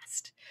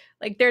fast.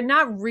 Like, they're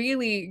not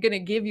really going to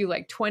give you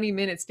like 20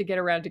 minutes to get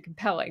around to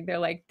compelling. They're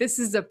like, this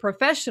is a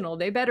professional,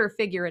 they better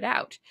figure it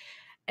out.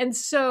 And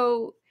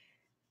so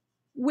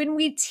when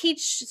we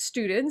teach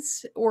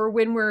students or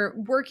when we're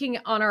working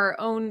on our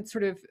own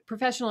sort of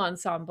professional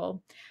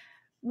ensemble,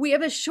 we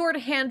have a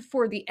shorthand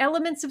for the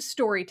elements of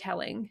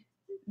storytelling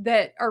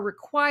that are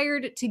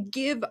required to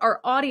give our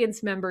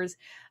audience members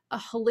a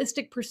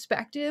holistic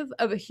perspective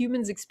of a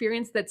human's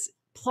experience that's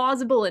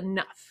plausible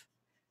enough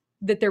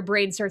that their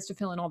brain starts to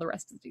fill in all the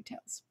rest of the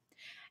details.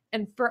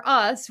 And for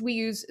us, we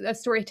use a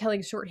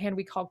storytelling shorthand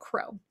we call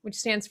CROW, which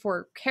stands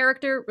for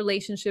character,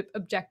 relationship,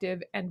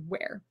 objective, and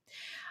where.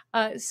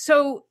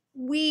 So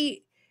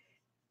we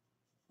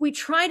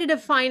try to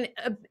define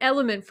an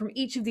element from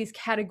each of these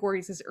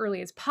categories as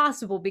early as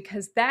possible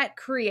because that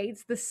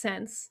creates the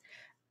sense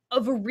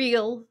of a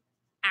real,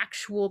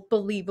 actual,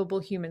 believable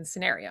human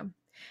scenario.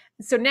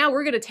 So now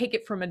we're going to take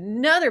it from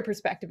another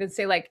perspective and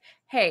say, like,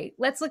 hey,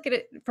 let's look at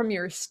it from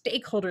your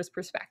stakeholder's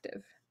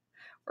perspective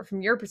or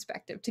from your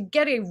perspective to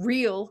get a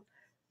real,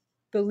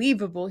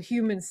 believable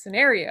human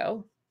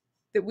scenario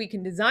that we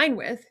can design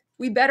with.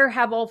 We better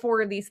have all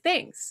four of these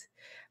things,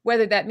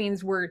 whether that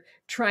means we're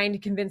trying to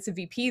convince a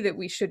VP that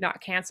we should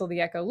not cancel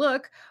the Echo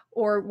Look,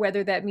 or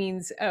whether that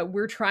means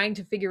we're trying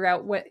to figure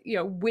out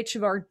which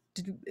of our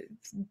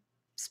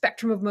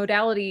spectrum of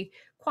modality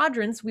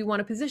quadrants we want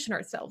to position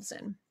ourselves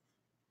in.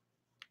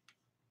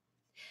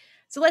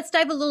 So let's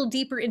dive a little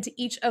deeper into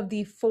each of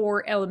the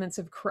four elements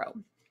of CROW.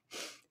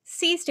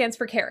 C stands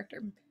for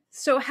character.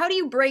 So how do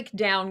you break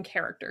down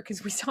character?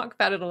 Because we talk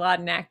about it a lot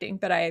in acting,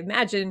 but I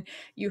imagine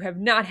you have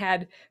not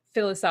had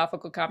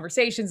philosophical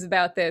conversations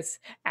about this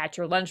at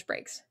your lunch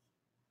breaks.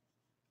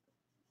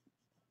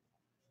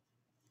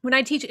 When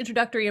I teach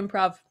introductory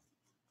improv,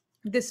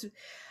 this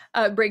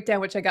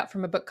breakdown, which I got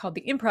from a book called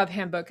The Improv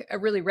Handbook,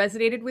 really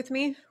resonated with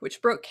me,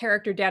 which broke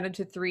character down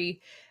into three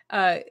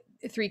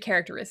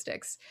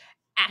characteristics: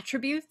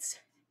 attributes,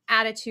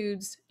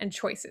 attitudes, and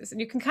choices. And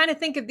you can kind of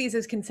think of these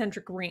as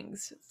concentric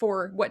rings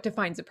for what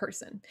defines a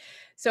person.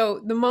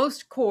 So the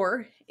most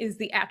core is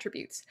the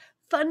attributes,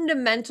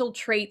 fundamental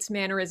traits,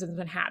 mannerisms,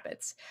 and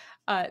habits.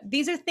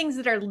 These are things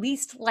that are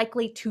least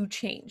likely to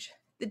change.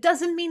 It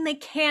doesn't mean they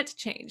can't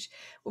change.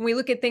 When we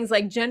look at things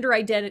like gender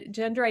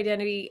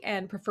identity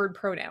and preferred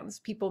pronouns,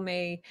 people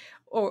may,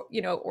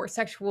 or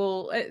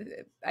sexual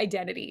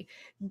identity,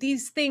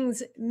 these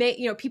things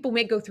may, people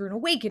may go through an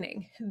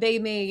awakening. They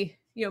may,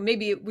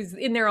 maybe it was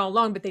in there all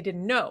along, but they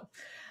didn't know.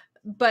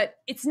 But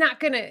it's not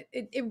gonna,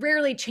 it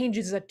rarely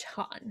changes a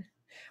ton,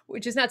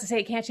 which is not to say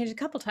it can't change a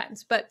couple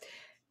times, but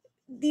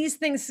these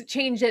things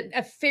change at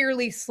a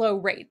fairly slow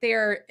rate. They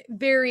are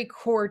very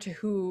core to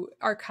who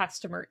our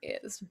customer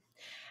is.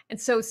 And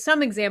so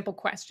some example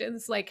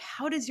questions, like,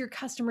 how does your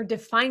customer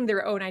define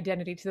their own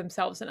identity to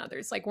themselves and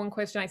others? Like, one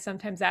question I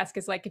sometimes ask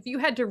is, like, if you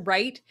had to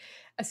write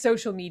a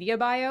social media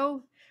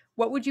bio,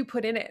 what would you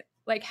put in it?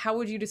 Like, how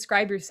would you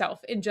describe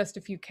yourself in just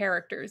a few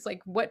characters?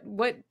 Like, what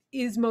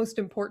is most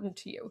important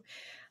to you?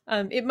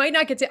 It might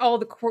not get to all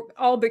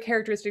the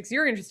characteristics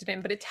you're interested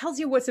in, but it tells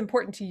you what's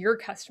important to your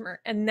customer.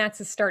 And that's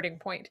a starting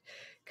point,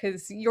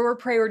 because your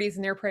priorities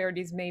and their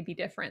priorities may be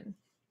different.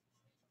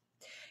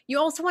 You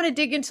also want to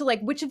dig into,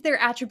 like, which of their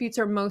attributes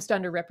are most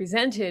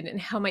underrepresented and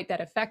how might that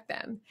affect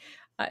them?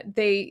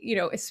 They,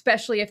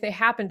 especially if they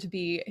happen to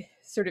be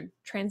sort of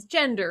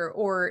transgender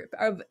or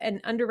of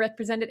an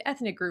underrepresented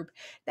ethnic group,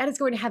 that is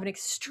going to have an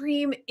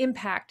extreme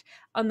impact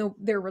on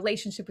their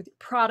relationship with the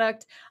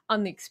product,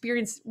 on the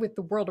experience with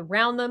the world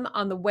around them,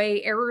 on the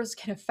way errors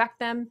can affect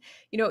them.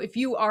 If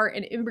you are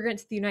an immigrant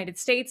to the United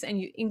States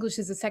and English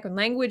is a second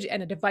language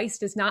and a device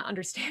does not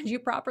understand you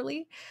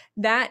properly,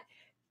 that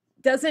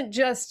doesn't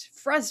just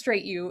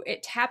frustrate you,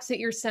 it taps at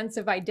your sense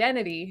of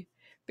identity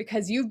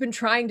because you've been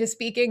trying to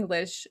speak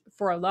English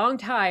for a long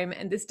time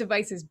and this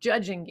device is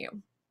judging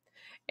you.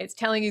 It's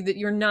telling you that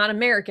you're not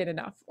American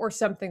enough or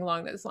something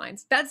along those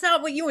lines. That's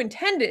not what you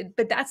intended,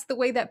 but that's the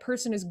way that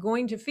person is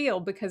going to feel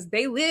because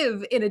they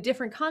live in a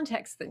different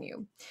context than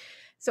you.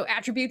 So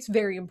attributes,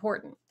 very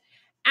important.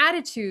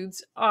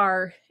 Attitudes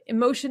are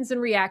emotions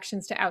and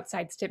reactions to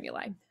outside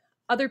stimuli,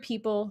 other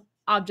people,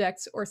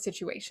 objects, or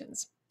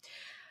situations.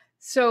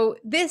 So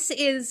this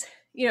is,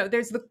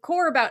 there's the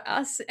core about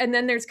us, and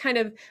then there's kind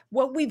of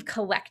what we've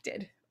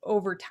collected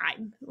over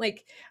time,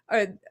 like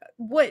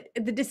what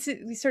the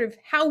sort of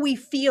how we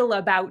feel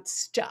about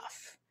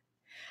stuff,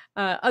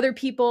 other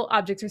people,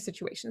 objects, or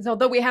situations.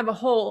 Although we have a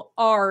whole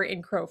R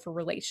in Crow for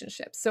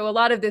relationships, so a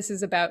lot of this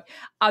is about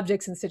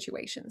objects and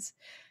situations.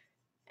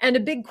 And a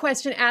big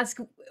question asked,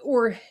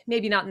 or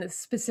maybe not in this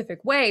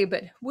specific way,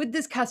 but would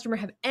this customer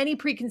have any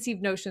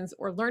preconceived notions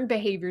or learned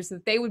behaviors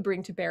that they would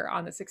bring to bear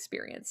on this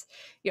experience?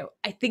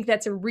 I think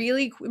that's a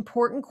really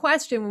important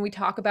question when we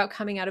talk about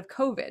coming out of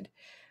COVID.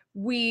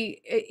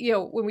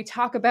 When we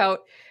talk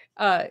about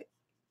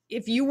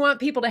if you want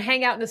people to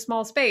hang out in a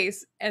small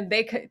space and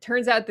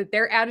turns out that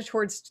their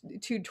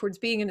attitude towards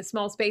being in a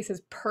small space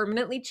has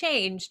permanently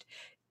changed,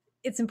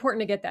 it's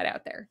important to get that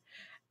out there.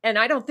 And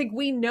I don't think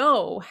we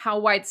know how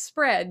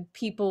widespread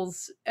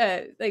people's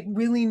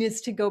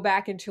willingness to go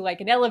back into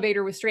like an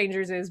elevator with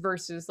strangers is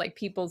versus like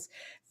people's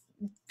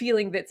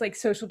feeling that like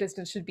social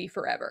distance should be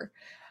forever.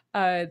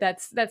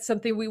 That's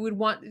something we would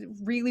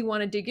really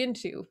want to dig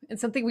into, and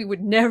something we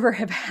would never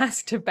have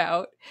asked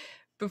about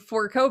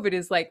before COVID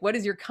is like, what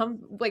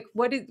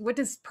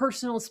does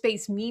personal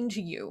space mean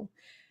to you,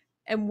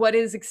 and what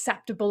is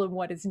acceptable and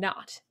what is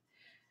not.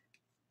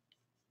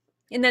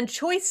 And then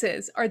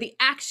choices are the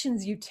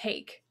actions you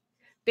take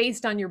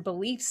based on your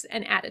beliefs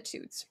and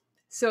attitudes.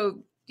 So,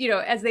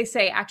 as they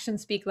say,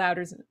 actions speak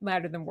louder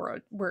than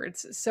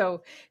words.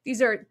 So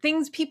these are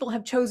things people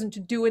have chosen to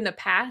do in the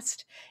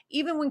past,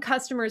 even when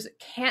customers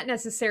can't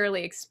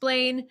necessarily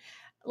explain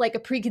like a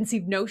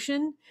preconceived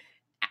notion.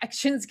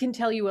 Actions can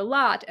tell you a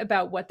lot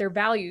about what their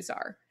values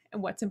are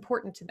and what's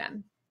important to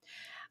them.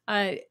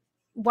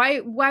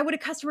 Why would a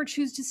customer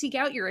choose to seek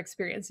out your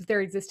experience if they're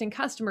an existing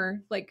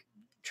customer? Like,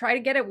 try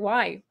to get at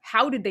why.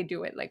 How did they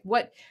do it? Like,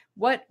 what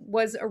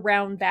was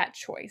around that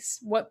choice?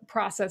 What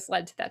process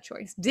led to that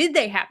choice? Did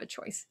they have a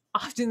choice?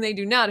 Often they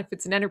do not if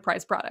it's an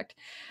enterprise product.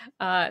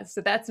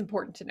 So that's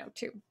important to know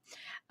too.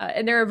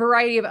 And there are a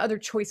variety of other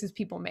choices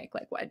people make.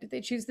 Like, why did they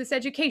choose this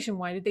education?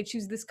 Why did they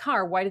choose this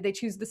car? Why did they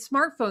choose the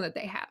smartphone that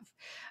they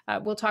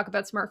have? We'll talk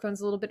about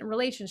smartphones a little bit in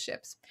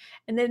relationships.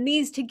 And then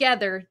these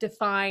together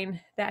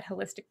define that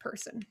holistic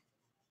person.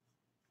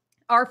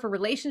 R for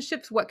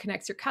relationships, what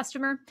connects your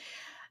customer?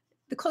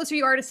 The closer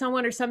you are to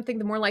someone or something,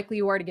 the more likely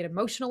you are to get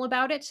emotional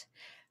about it.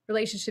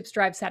 Relationships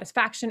drive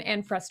satisfaction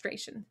and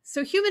frustration.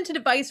 So human to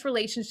device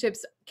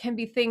relationships can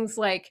be things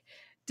like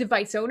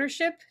device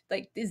ownership,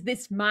 like, is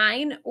this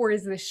mine or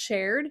is this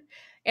shared?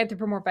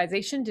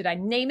 Anthropomorphization, did I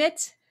name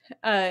it?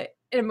 An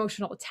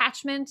emotional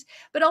attachment,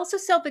 but also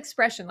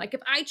self-expression. Like,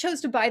 if I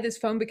chose to buy this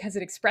phone because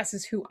it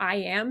expresses who I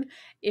am,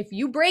 if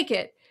you break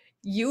it,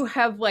 you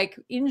have like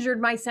injured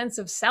my sense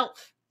of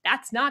self.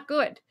 That's not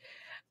good.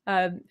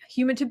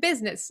 Human to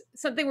business,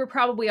 something we're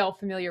probably all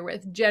familiar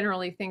with,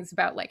 generally things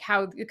about like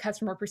how the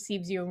customer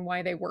perceives you and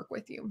why they work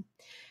with you.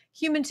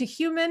 Human to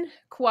human,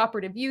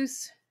 cooperative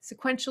use,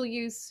 sequential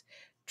use,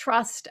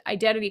 trust,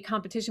 identity,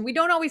 competition. We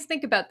don't always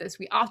think about this.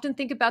 We often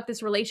think about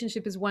this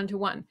relationship as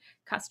one-to-one,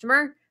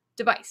 customer,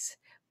 device,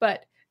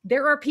 but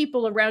there are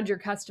people around your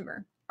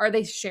customer. Are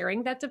they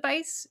sharing that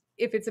device?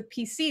 If it's a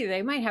PC,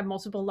 they might have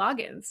multiple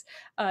logins.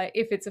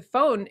 If it's a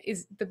phone,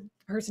 is the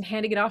person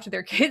handing it off to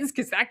their kids?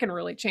 Because that can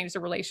really change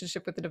the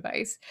relationship with the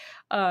device.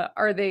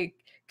 Are they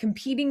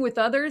competing with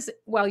others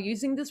while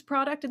using this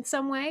product in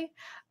some way?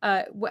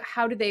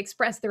 How do they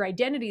express their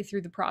identity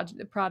through the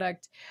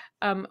product?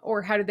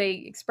 Or how do they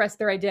express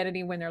their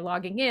identity when they're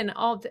logging in?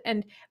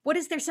 And what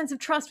is their sense of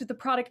trust with the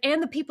product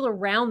and the people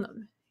around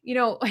them?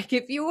 Like,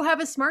 if you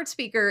have a smart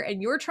speaker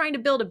and you're trying to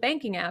build a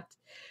banking app,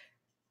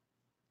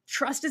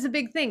 trust is a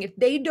big thing. If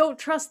they don't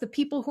trust the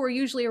people who are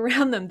usually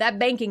around them, that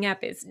banking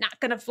app is not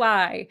going to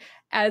fly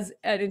as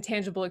an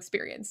intangible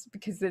experience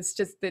because it's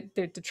just that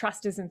the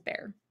trust isn't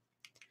there.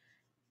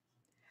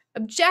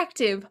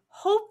 Objective,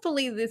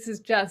 hopefully this is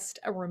just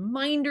a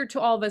reminder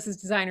to all of us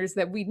as designers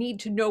that we need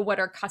to know what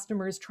our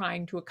customer is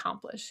trying to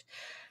accomplish.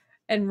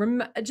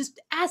 And just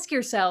ask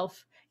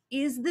yourself,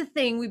 is the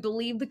thing we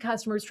believe the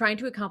customer is trying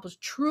to accomplish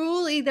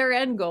truly their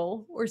end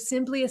goal, or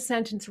simply a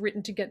sentence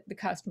written to get the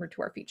customer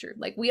to our feature?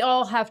 Like, we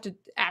all have to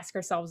ask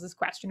ourselves this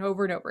question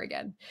over and over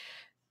again.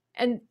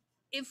 And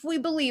if we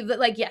believe that,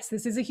 like, yes,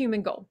 this is a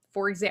human goal.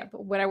 For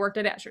example, when I worked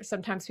at Azure,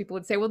 sometimes people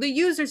would say, well, the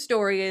user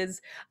story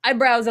is I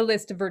browse a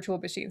list of virtual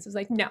machines. It's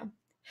like, no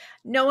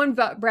one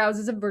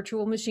browses a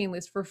virtual machine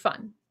list for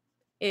fun.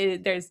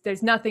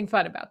 There's nothing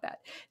fun about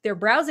that. They're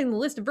browsing the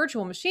list of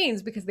virtual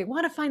machines because they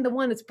want to find the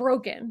one that's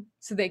broken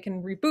so they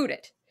can reboot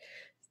it.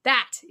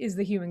 That is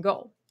the human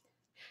goal.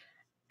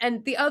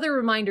 And the other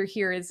reminder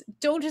here is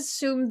don't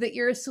assume that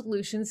your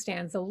solution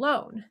stands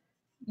alone.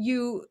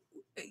 You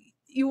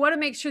want to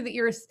make sure that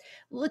you're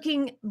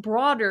looking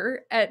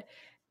broader at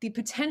the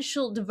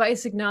potential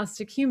device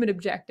agnostic human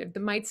objective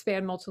that might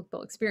span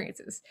multiple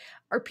experiences.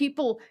 Are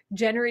people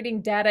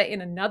generating data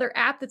in another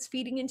app that's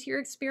feeding into your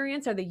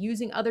experience? Are they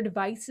using other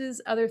devices,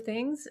 other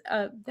things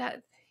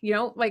that,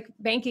 like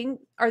banking?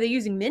 Are they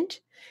using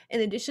Mint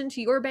in addition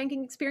to your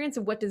banking experience?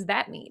 And what does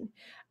that mean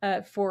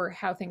for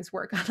how things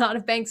work? A lot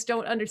of banks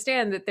don't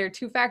understand that their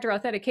two-factor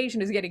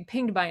authentication is getting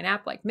pinged by an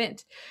app like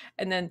Mint.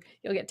 And then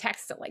you'll get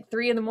texts at like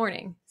 3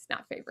 a.m. It's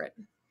not favorite.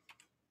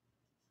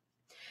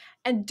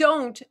 And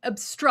don't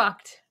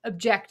obstruct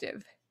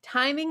objective.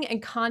 Timing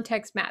and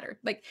context matter.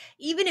 Like,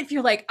 even if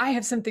you're like, I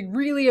have something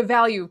really of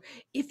value,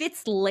 if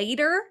it's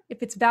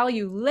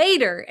value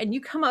later, and you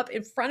come up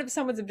in front of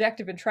someone's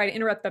objective and try to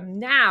interrupt them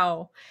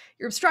now,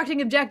 you're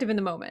obstructing objective in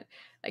the moment.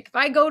 Like, if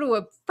I go to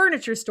a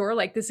furniture store,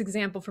 like this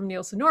example from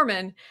Nielsen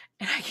Norman,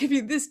 and I give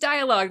you this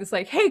dialogue that's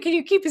like, hey, can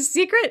you keep a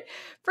secret?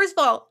 First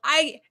of all,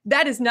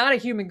 that is not a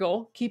human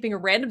goal, keeping a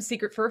random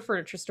secret for a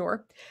furniture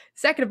store.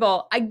 Second of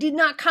all, I did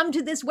not come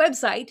to this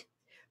website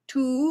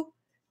to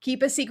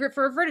keep a secret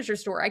for a furniture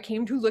store. I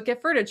came to look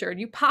at furniture, and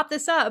you pop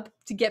this up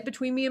to get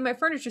between me and my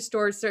furniture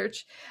store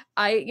search.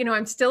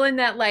 I'm still in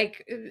that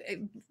like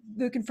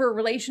looking for a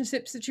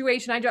relationship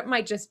situation. I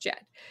might just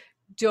jet.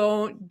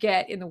 Don't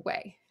get in the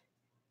way.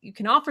 You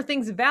can offer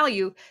things of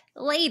value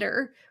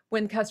later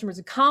when customers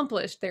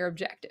accomplish their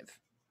objective.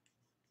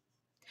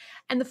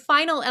 And the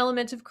final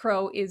element of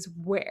Crow is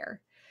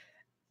where.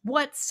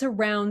 What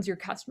surrounds your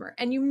customer?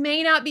 And you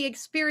may not be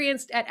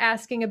experienced at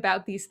asking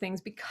about these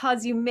things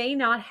because you may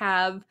not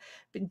have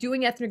been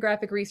doing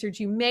ethnographic research.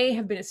 You may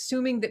have been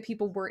assuming that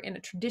people were in a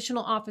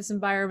traditional office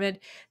environment.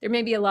 There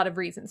may be a lot of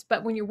reasons,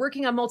 but when you're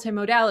working on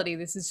multimodality,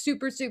 this is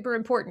super, super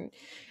important.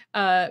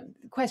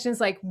 Questions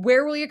like,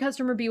 where will your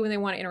customer be when they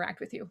want to interact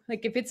with you?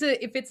 Like, if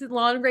it's a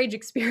long range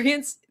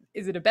experience,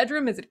 is it a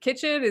bedroom? Is it a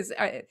kitchen? Is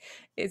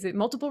it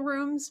multiple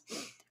rooms?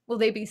 Will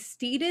they be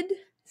seated,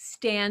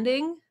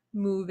 standing,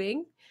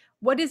 moving?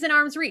 What is in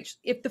arm's reach?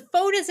 If the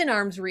phone is in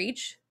arm's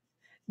reach,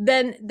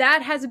 then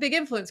that has a big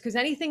influence, because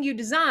anything you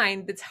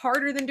design that's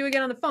harder than doing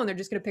it on the phone, they're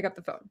just going to pick up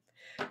the phone.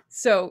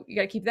 So you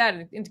got to keep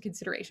that into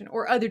consideration.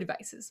 Or other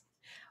devices.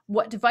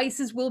 What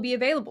devices will be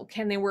available?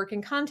 Can they work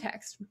in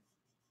context?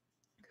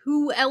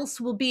 Who else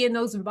will be in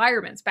those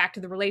environments? Back to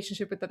the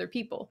relationship with other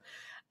people.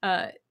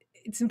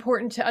 It's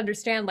important to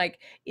understand, like,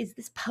 is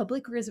this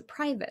public or is it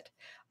private?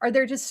 Are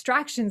there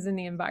distractions in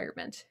the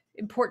environment?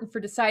 Important for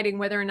deciding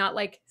whether or not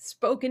like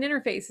spoken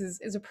interfaces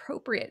is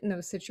appropriate in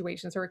those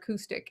situations, or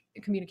acoustic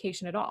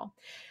communication at all.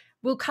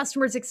 Will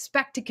customers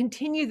expect to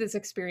continue this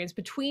experience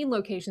between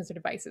locations or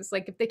devices?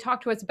 Like, if they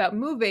talk to us about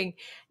moving,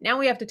 now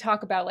we have to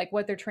talk about like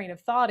what their train of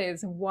thought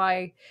is and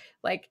why,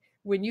 like,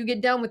 when you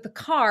get done with the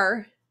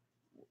car,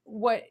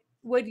 what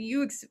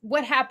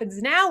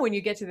happens now when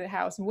you get to the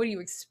house, and what do you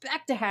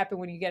expect to happen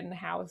when you get in the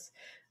house?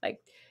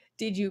 Like,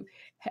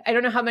 I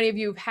don't know how many of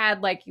you have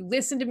had, like, you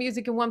listen to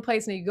music in one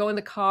place and you go in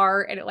the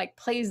car and it like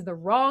plays the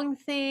wrong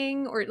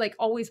thing, or it like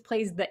always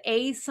plays the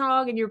A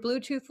song in your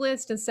Bluetooth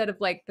list instead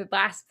of like the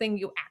last thing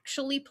you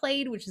actually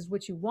played, which is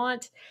what you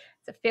want.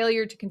 It's a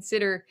failure to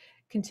consider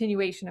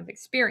continuation of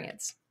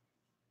experience.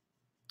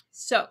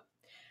 So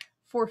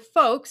for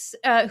folks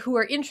who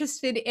are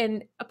interested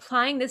in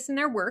applying this in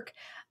their work,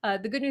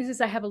 the good news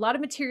is I have a lot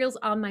of materials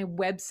on my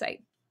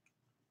website.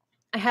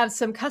 I have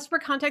some customer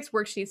context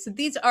worksheets. So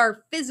these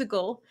are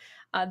physical,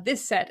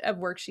 this set of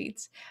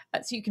worksheets.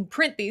 So you can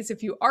print these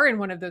if you are in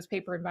one of those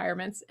paper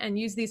environments and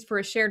use these for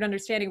a shared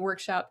understanding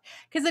workshop.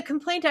 Because the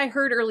complaint I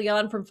heard early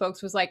on from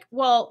folks was like,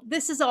 well,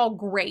 this is all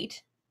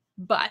great,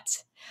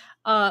 but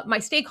my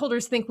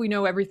stakeholders think we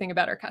know everything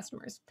about our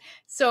customers.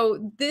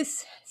 So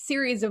this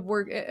series of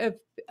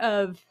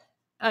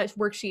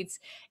worksheets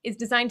is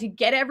designed to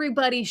get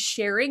everybody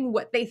sharing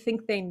what they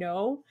think they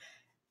know,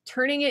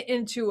 turning it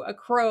into a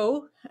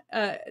Crow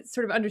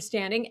sort of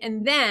understanding,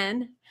 and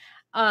then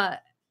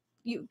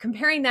you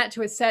comparing that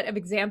to a set of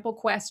example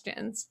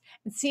questions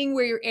and seeing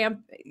where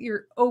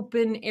your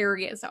open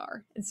areas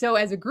are. And so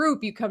as a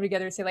group, you come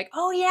together and say like,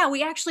 oh yeah,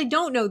 we actually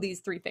don't know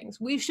these 3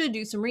 things. We should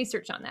do some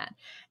research on that.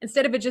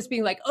 Instead of it just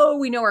being like, oh,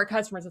 we know our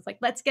customers. It's like,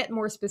 let's get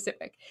more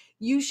specific.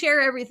 You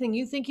share everything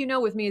you think you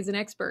know with me as an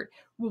expert.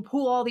 We'll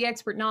pool all the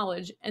expert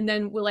knowledge, and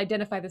then we'll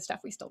identify the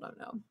stuff we still don't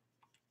know.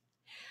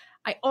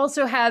 I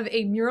also have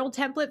a mural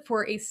template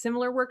for a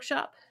similar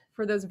workshop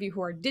for those of you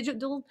who are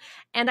digital.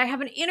 And I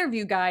have an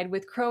interview guide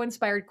with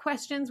Crow-inspired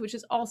questions, which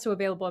is also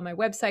available on my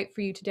website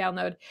for you to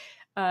download.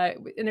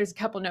 And there's a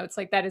couple notes,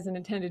 like that isn't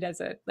intended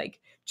as a, like,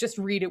 just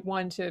read it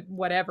one to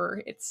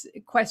whatever. It's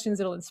questions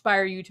that'll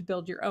inspire you to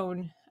build your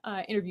own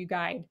interview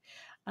guide,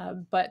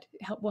 but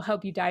will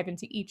help you dive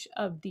into each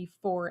of the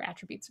 4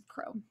 attributes of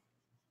Chrome.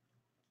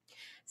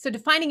 So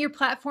defining your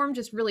platform,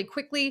 just really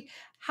quickly,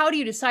 how do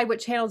you decide what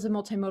channels and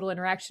multimodal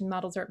interaction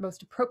models are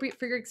most appropriate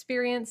for your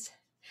experience?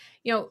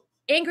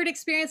 Anchored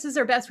experiences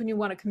are best when you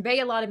want to convey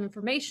a lot of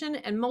information,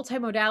 and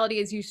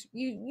multimodality is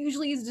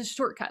usually used as a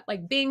shortcut.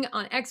 Like Bing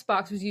on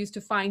Xbox was used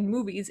to find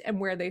movies and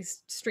where they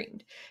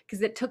streamed,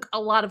 because it took a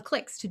lot of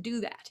clicks to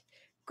do that.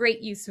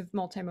 Great use of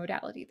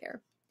multimodality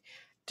there.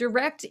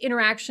 Direct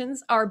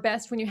interactions are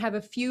best when you have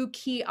a few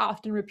key,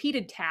 often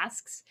repeated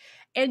tasks,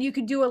 and you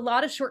can do a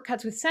lot of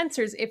shortcuts with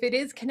sensors if it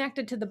is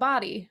connected to the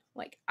body,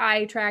 like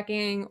eye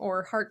tracking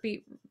or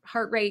heartbeat,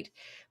 heart rate,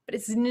 but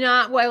it's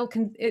not well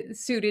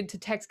suited to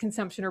text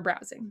consumption or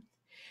browsing.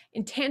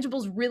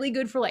 Intangibles really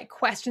good for like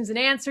questions and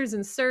answers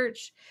and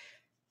search.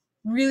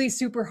 Really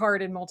super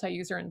hard in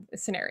multi-user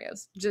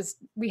scenarios. Just,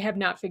 we have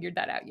not figured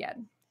that out yet.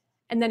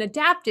 And then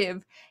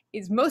adaptive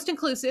is most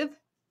inclusive,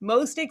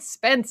 most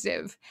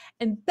expensive,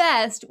 and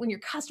best when your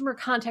customer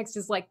context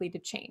is likely to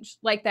change,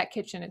 like that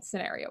kitchen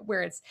scenario,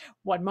 where it's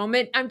one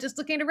moment I'm just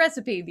looking at a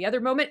recipe, the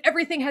other moment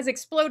everything has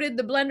exploded,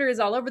 the blender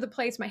is all over the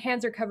place, my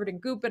hands are covered in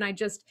goop, and I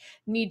just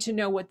need to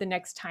know what the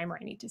next timer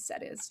I need to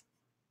set is.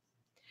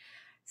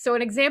 So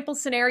an example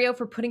scenario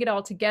for putting it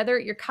all together,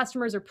 your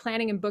customers are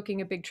planning and booking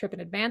a big trip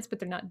in advance, but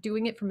they're not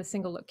doing it from a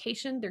single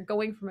location. They're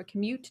going from a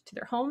commute to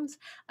their homes.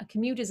 A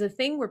commute is a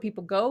thing where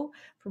people go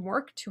from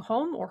work to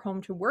home or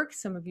home to work.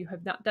 Some of you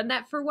have not done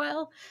that for a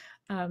while.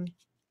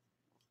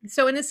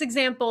 So in this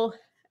example,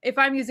 if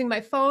I'm using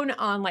my phone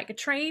on like a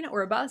train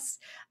or a bus,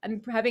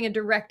 I'm having a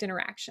direct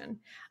interaction.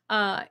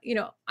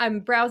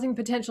 I'm browsing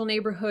potential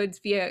neighborhoods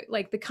via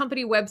like the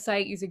company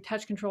website using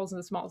touch controls and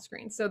the small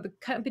screen. So the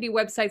company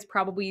website's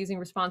probably using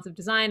responsive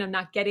design. I'm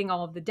not getting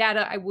all of the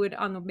data I would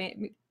on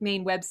the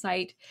main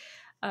website,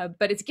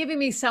 but it's giving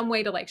me some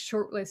way to like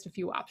shortlist a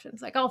few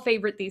options. Like I'll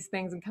favorite these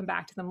things and come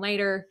back to them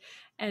later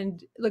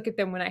and look at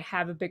them when I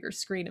have a bigger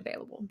screen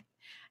available.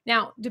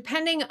 Now,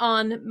 depending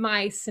on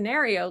my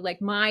scenario,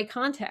 like my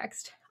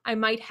context, I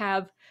might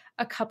have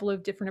a couple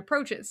of different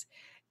approaches.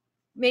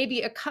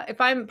 Maybe if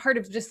I'm part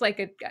of just like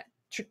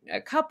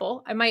a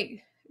couple, I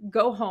might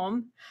go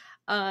home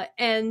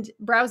and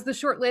browse the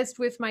short list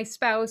with my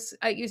spouse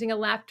using a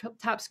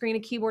laptop screen, a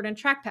keyboard, and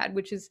trackpad,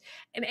 which is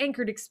an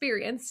anchored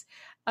experience,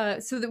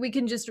 so that we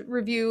can just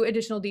review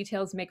additional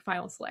details and make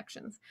final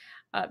selections.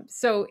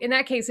 So in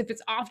that case, if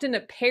it's often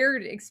a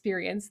paired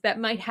experience, that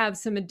might have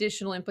some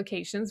additional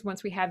implications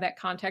once we have that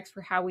context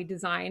for how we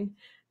design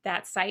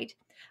that site.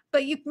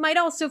 But you might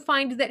also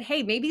find that,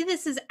 hey, maybe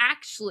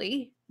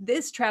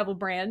this travel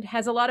brand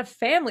has a lot of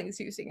families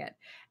using it,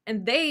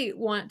 and they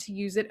want to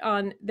use it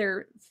on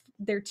their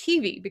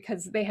TV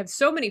because they have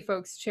so many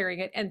folks sharing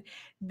it, and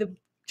the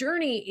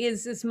journey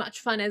is as much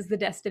fun as the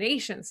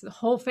destination. So the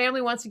whole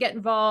family wants to get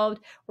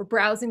involved. We're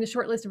browsing the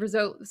short list of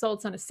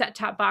results on a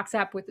set-top box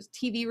app with a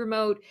TV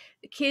remote.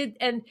 The kid,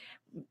 and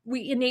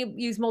we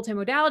use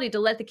multimodality to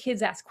let the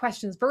kids ask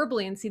questions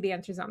verbally and see the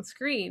answers on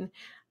screen.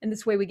 And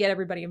this way we get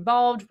everybody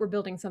involved. We're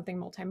building something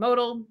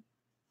multimodal.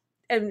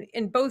 And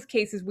in both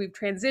cases, we've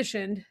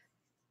transitioned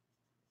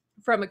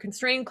from a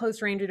constrained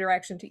close range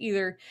interaction to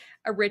either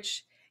a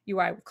rich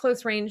UI with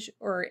close range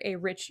or a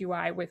rich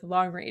UI with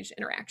long range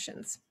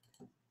interactions.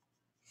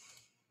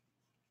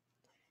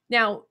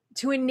 Now,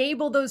 to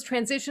enable those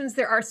transitions,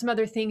 there are some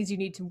other things you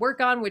need to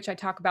work on, which I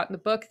talk about in the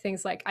book,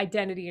 things like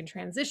identity and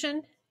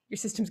transition. Your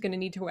system's going to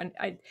need to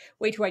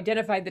way to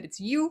identify that it's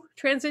you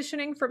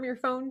transitioning from your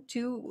phone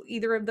to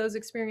either of those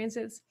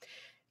experiences.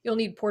 You'll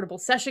need portable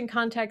session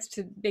context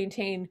to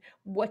maintain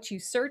what you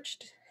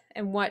searched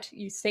and what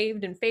you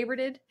saved and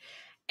favorited.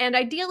 And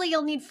ideally,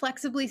 you'll need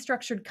flexibly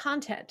structured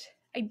content.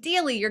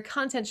 Ideally, your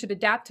content should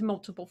adapt to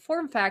multiple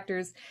form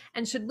factors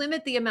and should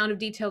limit the amount of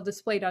detail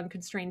displayed on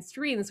constrained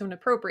screens when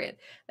appropriate.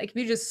 Like if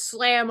you just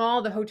slam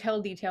all the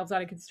hotel details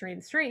on a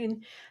constrained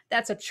screen,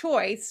 that's a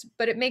choice,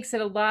 but it makes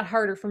it a lot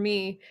harder for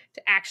me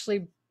to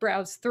actually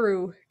browse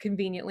through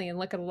conveniently and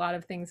look at a lot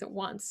of things at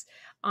once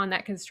on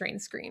that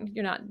constrained screen.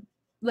 You're not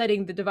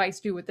letting the device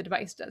do what the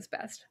device does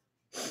best.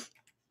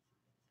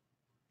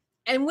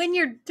 And when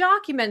you're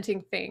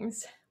documenting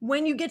things,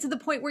 when you get to the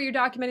point where you're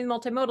documenting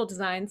multimodal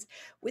designs,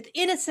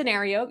 within a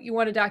scenario, you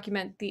want to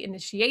document the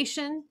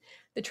initiation,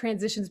 the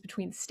transitions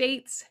between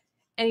states,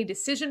 any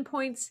decision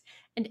points,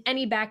 and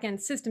any backend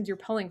systems you're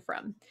pulling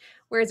from.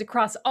 Whereas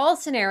across all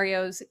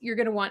scenarios, you're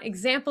going to want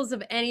examples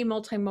of any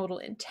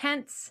multimodal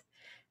intents,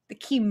 the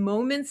key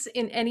moments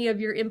in any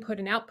of your input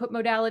and output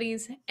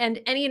modalities,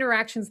 and any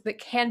interactions that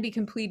can be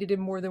completed in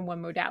more than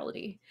one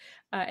modality,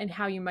 and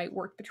how you might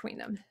work between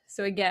them.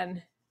 So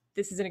again,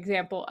 this is an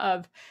example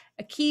of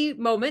a key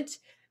moment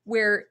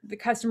where the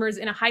customer is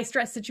in a high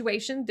stress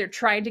situation. They're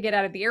trying to get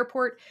out of the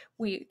airport.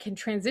 We can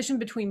transition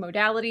between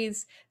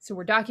modalities. So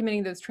we're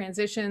documenting those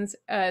transitions.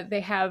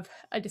 They have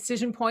a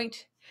decision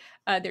point.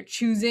 They're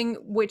choosing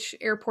which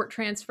airport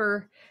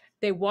transfer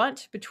they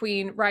want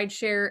between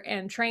rideshare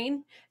and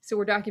train. So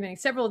we're documenting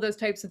several of those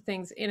types of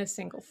things in a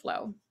single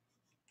flow.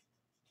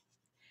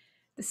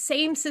 The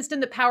same system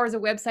that powers a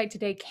website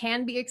today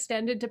can be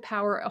extended to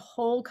power a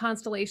whole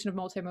constellation of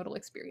multimodal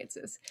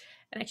experiences.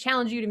 And I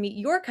challenge you to meet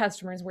your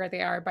customers where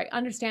they are by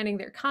understanding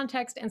their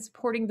context and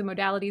supporting the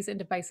modalities and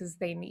devices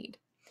they need.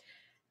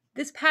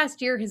 This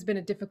past year has been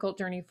a difficult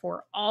journey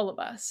for all of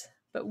us,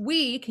 but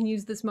we can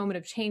use this moment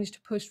of change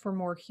to push for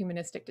more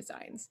humanistic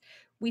designs.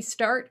 We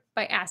start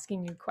by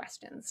asking you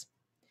questions.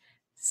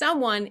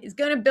 Someone is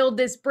going to build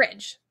this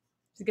bridge.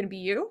 Is it going to be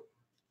you?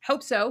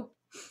 Hope so.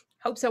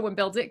 Hope someone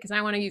builds it because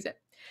I want to use it.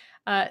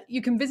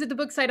 You can visit the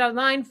book site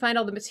online, find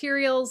all the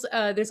materials.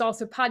 There's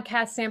also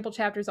podcasts, sample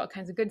chapters, all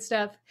kinds of good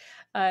stuff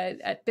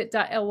at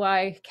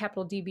bit.ly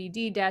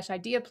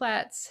DBD-idea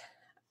Platz,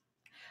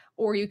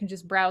 or you can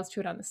just browse to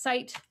it on the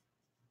site.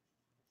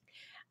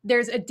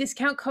 There's a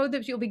discount code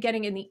that you'll be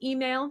getting in the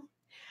email.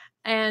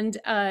 And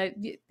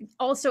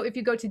also, if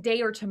you go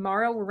today or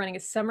tomorrow, we're running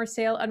a summer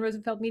sale on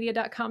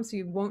rosenfeldmedia.com, so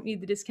you won't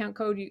need the discount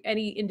code.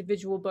 Any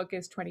individual book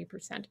is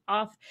 20%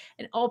 off,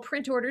 and all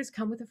print orders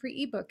come with a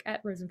free ebook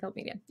at Rosenfeld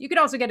Media. You could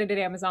also get it at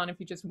Amazon if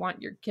you just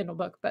want your Kindle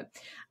book, but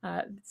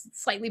it's a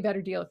slightly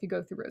better deal if you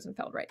go through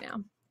Rosenfeld right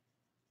now.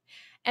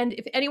 And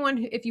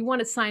if you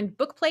want a signed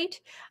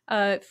bookplate,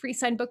 free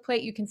signed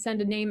bookplate, you can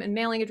send a name and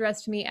mailing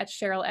address to me at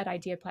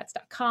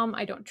cheryl@ideaplatz.com.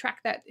 I don't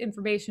track that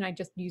information. I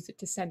just use it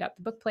to send out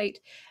the bookplate.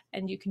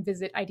 And you can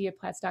visit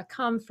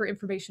ideaplatz.com for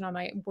information on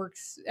my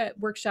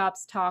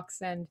workshops,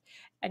 talks, and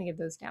any of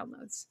those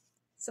downloads.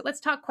 So let's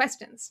talk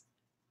questions.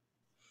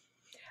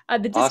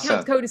 The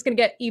discount code is going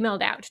to get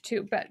emailed out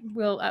too, but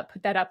we'll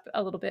put that up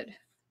a little bit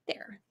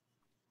there.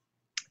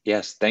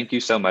 Yes, thank you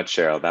so much,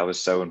 Cheryl. That was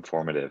so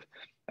informative.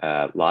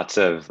 Lots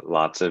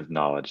of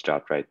knowledge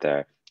dropped right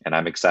there. And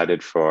I'm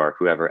excited for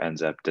whoever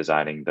ends up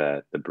designing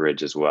the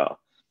bridge as well.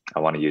 I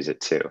want to use it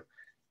too.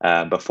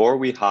 Before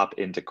we hop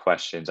into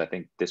questions, I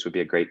think this would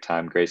be a great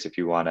time, Grace, if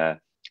you want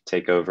to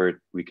take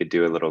over, we could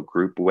do a little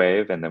group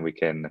wave and then we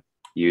can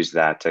use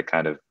that to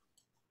kind of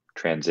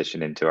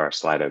transition into our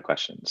Slido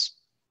questions.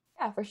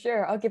 Yeah, for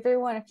sure. I'll give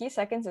everyone a few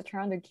seconds to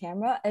turn on their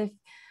camera.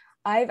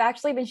 I've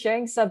actually been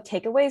sharing some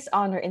takeaways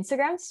on our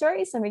Instagram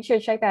story, so make sure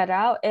to check that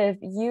out. If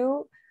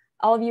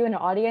all of you in the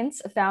audience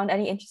found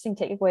any interesting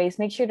takeaways,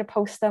 make sure to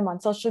post them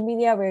on social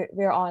media.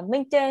 We're on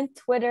LinkedIn,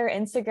 Twitter,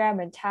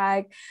 Instagram, and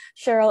tag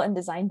Cheryl and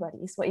Design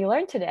Buddies what you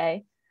learned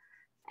today.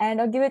 And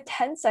I'll give it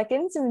 10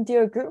 seconds and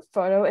do a group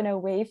photo and a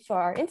wave for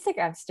our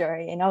Instagram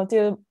story. And I'll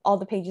do all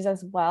the pages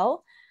as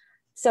well.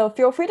 So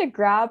feel free to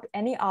grab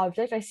any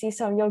object. I see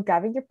some of you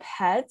grabbing your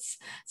pets.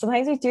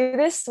 Sometimes we do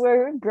this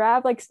where we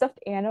grab like stuffed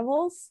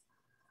animals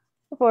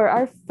for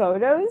our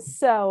photos.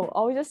 So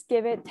I'll just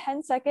give it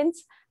 10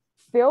 seconds.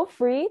 Feel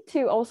free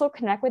to also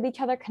connect with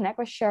each other, connect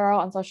with Cheryl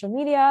on social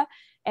media,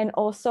 and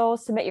also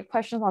submit your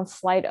questions on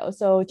Slido.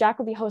 So Jack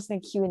will be hosting a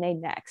Q&A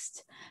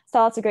next. So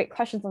lots of great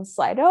questions on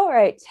Slido. All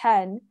right,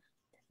 10,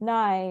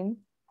 9,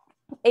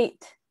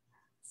 8,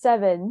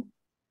 7,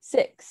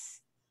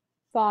 6,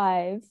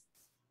 5,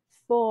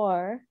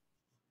 4,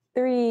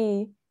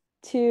 3,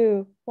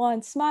 2,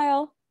 1,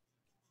 smile.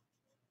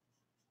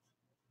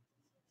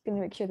 Gonna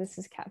make sure this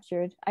is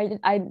captured. I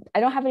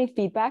don't have any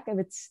feedback if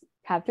it's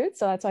captured,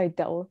 so that's why I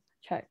double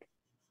check.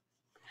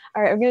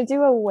 All right, we're gonna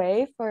do a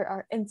wave for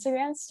our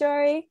Instagram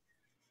story.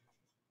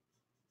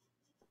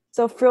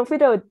 So feel free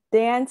to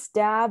dance,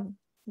 dab,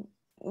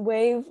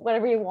 wave,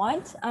 whatever you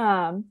want.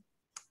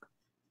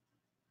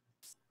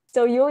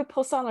 So you'll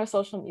post on our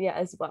social media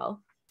as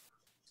well.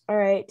 All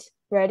right,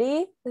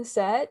 ready,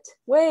 set,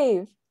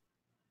 wave.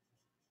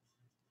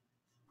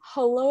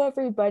 Hello,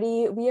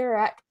 everybody. We are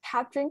at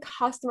Capturing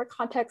Customer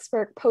Context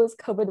for a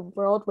Post-COVID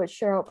World with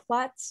Cheryl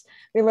Platz.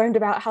 We learned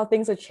about how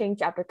things would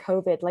change after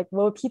COVID. Like,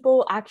 will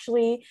people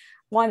actually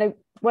want to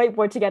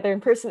whiteboard together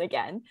in person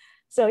again?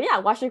 So yeah,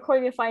 watch the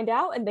recording to find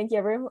out. And thank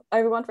you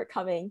everyone for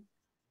coming.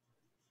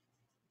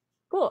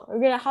 Cool. We're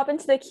going to hop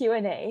into the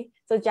Q&A.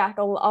 So Jack,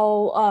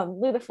 I'll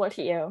leave the floor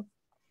to you.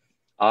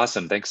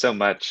 Awesome. Thanks so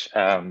much.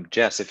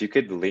 Jess, if you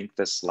could link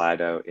the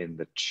Slido in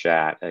the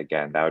chat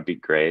again, that would be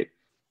great.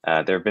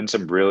 There have been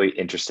some really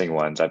interesting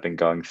ones I've been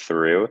going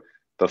through.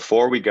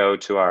 Before we go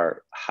to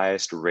our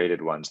highest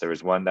rated ones, there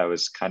was one that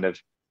was kind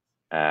of,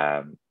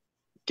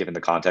 given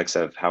the context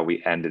of how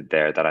we ended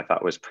there, that I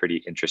thought was pretty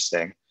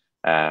interesting,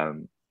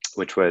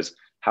 which was,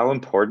 how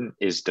important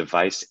is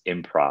device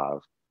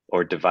improv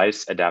or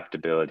device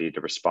adaptability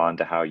to respond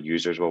to how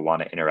users will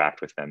want to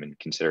interact with them in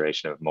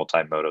consideration of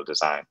multimodal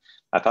design?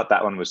 I thought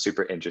that one was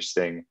super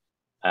interesting.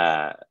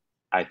 I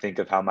think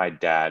of how my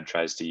dad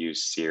tries to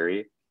use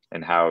Siri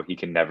and how he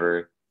can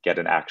never get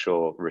an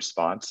actual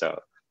response. So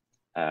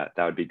that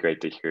would be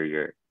great to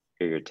hear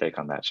your take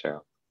on that,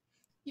 Cheryl.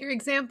 Your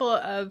example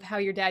of how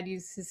your dad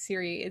uses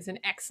Siri is an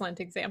excellent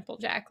example,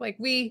 Jack. Like,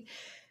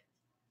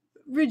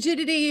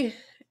 rigidity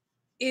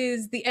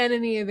is the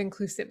enemy of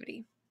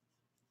inclusivity.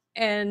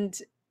 And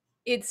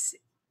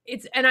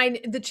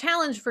the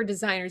challenge for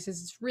designers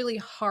is it's really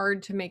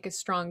hard to make a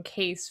strong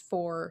case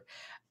for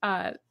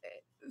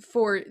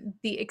for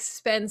the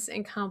expense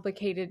and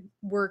complicated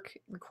work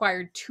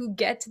required to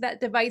get to that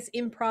device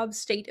improv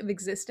state of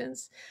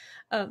existence.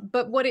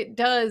 But what it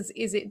does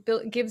is it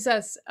gives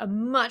us a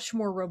much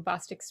more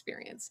robust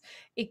experience.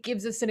 It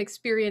gives us an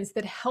experience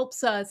that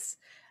helps us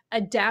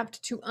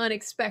adapt to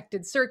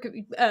unexpected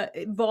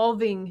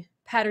evolving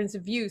patterns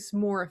of use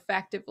more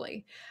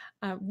effectively.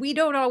 We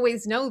don't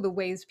always know the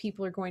ways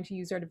people are going to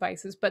use our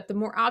devices, but the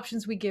more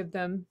options we give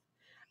them,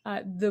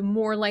 the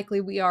more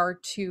likely we are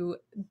to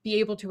be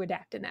able to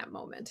adapt in that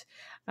moment.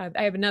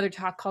 I have another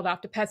talk called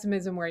Off to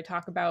Pessimism, where I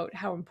talk about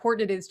how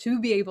important it is to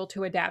be able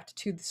to adapt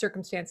to the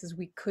circumstances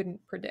we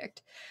couldn't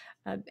predict.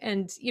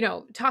 And,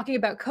 talking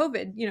about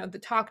COVID, the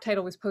talk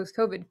title was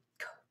Post-COVID.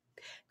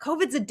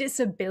 COVID's a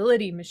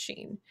disability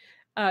machine.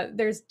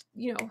 There's,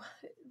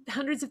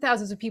 hundreds of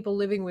thousands of people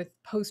living with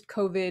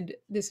post-COVID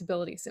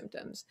disability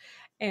symptoms.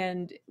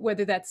 And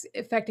whether that's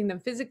affecting them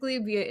physically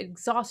via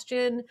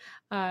exhaustion,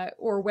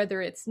 or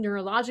whether it's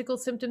neurological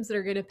symptoms that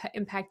are going to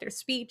impact their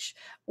speech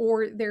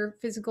or their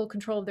physical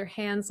control of their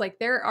hands, like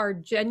there are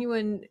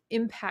genuine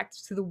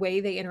impacts to the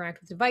way they interact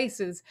with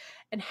devices.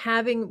 And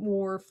having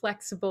more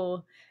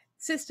flexible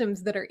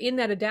systems that are in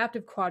that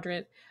adaptive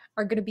quadrant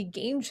are going to be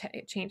game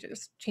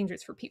changers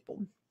for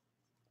people.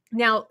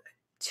 Now,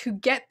 to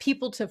get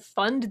people to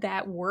fund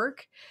that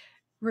work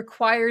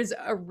requires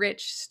a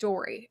rich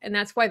story. And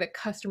that's why the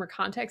customer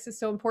context is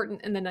so important.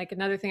 And then like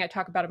another thing I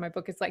talk about in my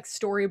book is like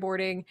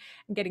storyboarding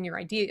and getting your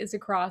ideas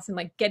across and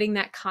like getting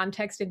that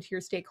context into your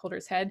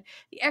stakeholder's head.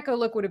 The Echo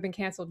Look would have been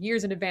canceled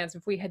years in advance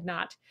if we had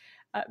not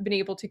been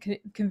able to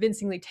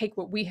convincingly take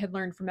what we had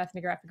learned from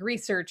ethnographic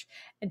research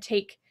and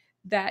take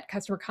that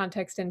customer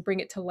context and bring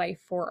it to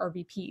life for our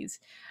VPs.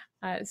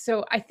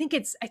 So I think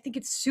it's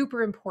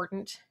super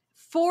important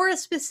for a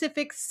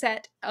specific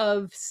set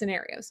of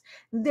scenarios.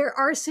 There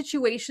are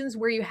situations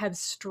where you have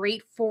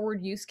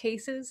straightforward use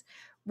cases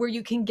where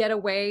you can get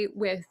away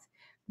with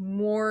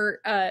more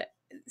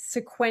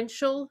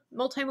sequential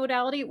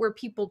multimodality, where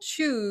people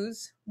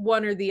choose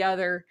one or the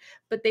other,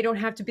 but they don't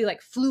have to be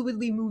like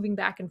fluidly moving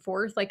back and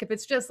forth. Like if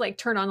it's just like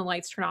turn on the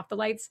lights, turn off the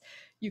lights,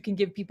 you can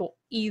give people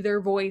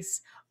either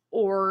voice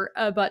or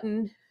a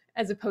button,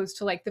 as opposed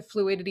to like the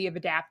fluidity of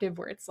adaptive,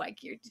 where it's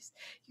like you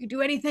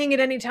do anything at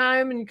any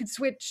time and you could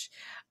switch.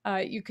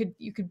 You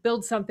could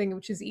build something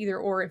which is either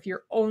or if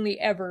you're only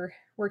ever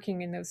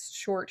working in those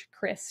short,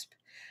 crisp,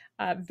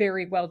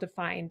 very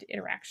well-defined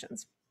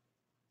interactions.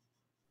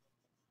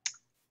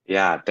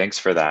 Yeah, thanks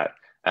for that.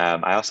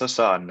 I also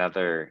saw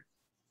another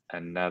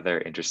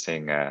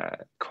interesting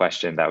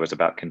question that was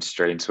about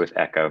constraints with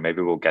Echo.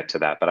 Maybe we'll get to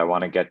that, but I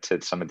want to get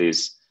to some of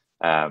these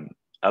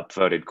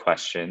upvoted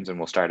questions, and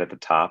we'll start at the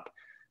top.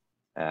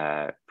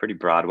 Pretty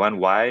broad one.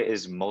 Why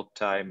is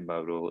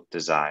multimodal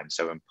design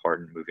so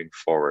important moving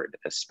forward,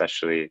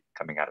 especially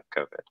coming out of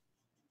COVID?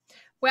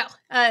 Well,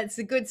 it's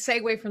a good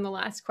segue from the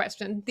last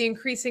question. The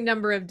increasing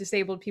number of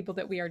disabled people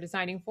that we are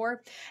designing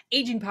for,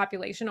 aging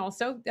population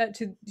also,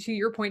 to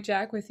your point,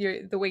 Jack, with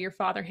the way your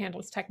father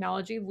handles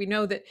technology. We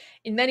know that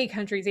in many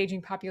countries,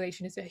 aging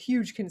population is a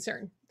huge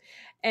concern.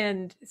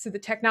 And so the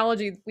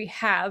technology we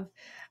have,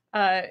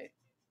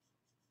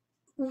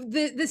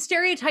 the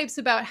stereotypes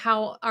about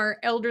how our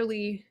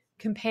elderly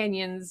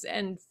companions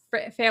and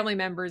family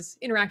members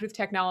interact with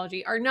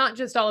technology are not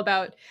just all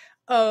about,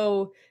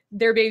 oh,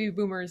 they're baby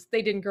boomers,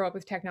 they didn't grow up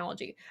with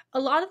technology. A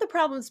lot of the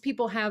problems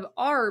people have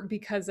are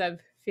because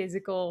of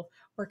physical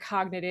or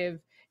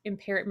cognitive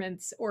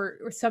impairments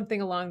or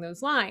something along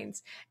those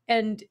lines.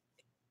 And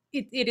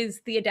it is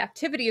the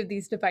adaptivity of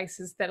these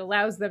devices that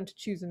allows them to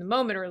choose in the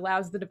moment, or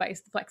allows the device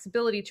the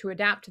flexibility to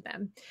adapt to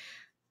them.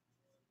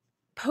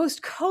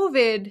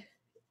 Post-COVID,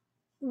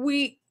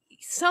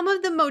 some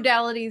of the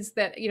modalities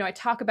that I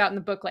talk about in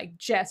the book, like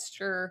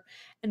gesture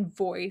and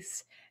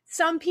voice,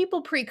 some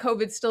people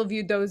pre-COVID still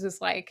viewed those as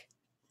like,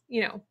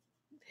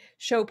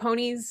 show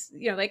ponies,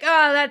 like,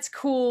 oh, that's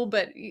cool,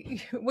 but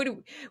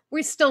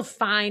we're still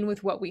fine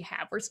with what we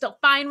have. We're still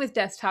fine with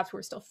desktops.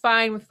 We're still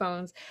fine with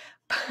phones.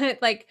 But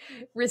like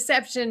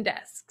reception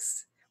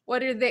desks,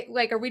 what are they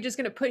like? Are we just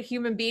going to put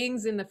human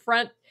beings in the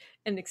front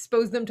and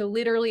expose them to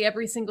literally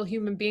every single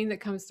human being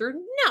that comes through?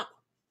 No.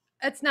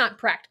 That's not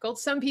practical.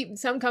 Some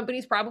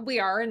companies probably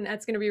are, and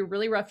that's going to be a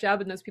really rough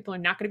job, and those people are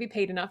not going to be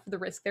paid enough for the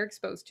risk they're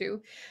exposed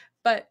to.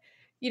 But,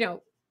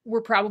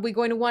 we're probably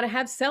going to want to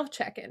have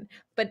self-check-in.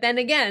 But then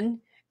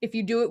again, if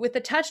you do it with a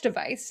touch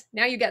device,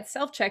 now you got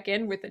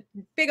self-check-in with a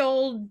big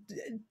old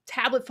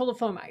tablet full of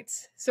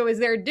fomites. So is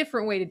there a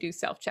different way to do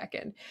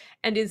self-check-in?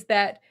 And is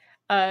that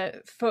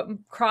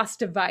cross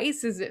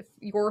device? Is it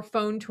your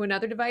phone to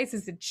another device?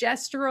 Is it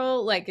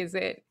gestural? Like, is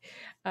it,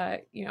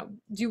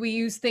 do we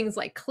use things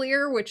like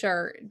Clear, which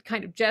are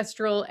kind of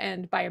gestural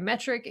and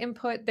biometric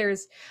input?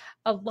 There's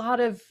a lot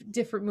of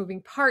different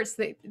moving parts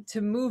to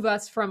move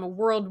us from a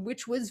world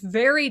which was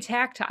very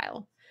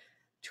tactile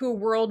to a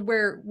world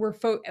where we're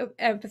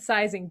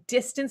emphasizing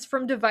distance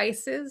from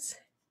devices,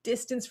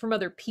 distance from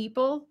other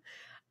people,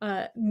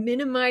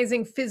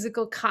 minimizing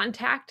physical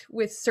contact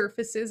with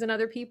surfaces and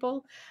other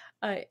people.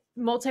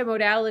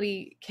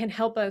 Multimodality can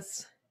help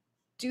us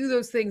do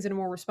those things in a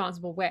more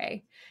responsible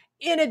way,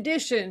 in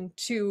addition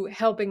to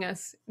helping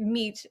us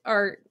meet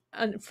our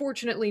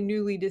unfortunately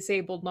newly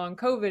disabled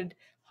non-COVID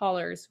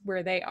haulers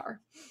where they are,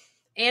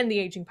 and the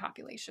aging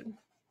population.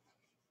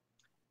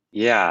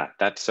 Yeah,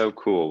 that's so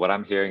cool. What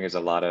I'm hearing is a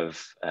lot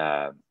of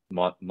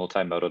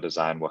multimodal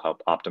design will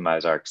help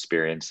optimize our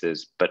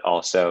experiences, but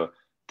also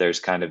there's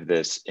kind of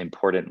this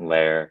important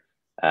layer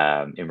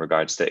in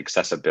regards to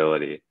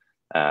accessibility,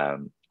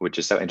 which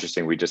is so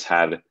interesting. We just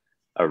had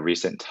a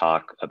recent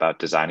talk about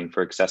designing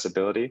for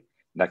accessibility.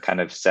 That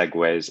kind of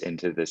segues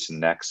into this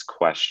next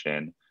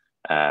question.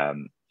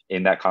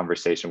 In that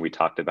conversation, we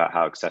talked about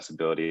how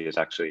accessibility is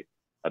actually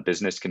a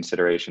business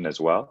consideration as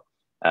well.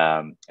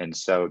 And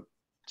so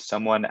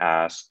someone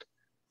asked,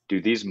 do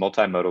these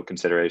multimodal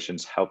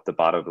considerations help the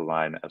bottom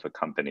line of a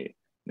company?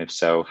 And if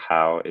so,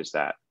 how is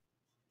that?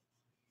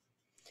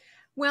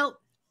 Well,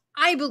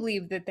 I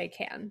believe that they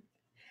can.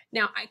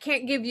 Now, I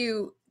can't give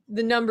you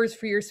the numbers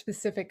for your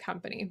specific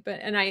company, but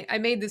I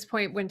made this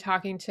point when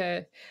talking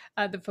to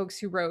the folks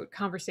who wrote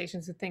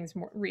Conversations with Things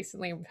more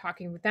recently, and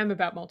talking with them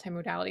about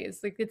multimodality.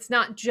 Is like, it's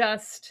not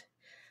just,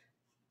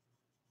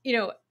 you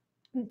know,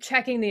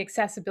 checking the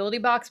accessibility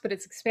box, but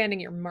it's expanding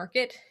your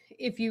market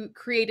if you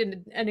create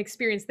an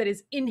experience that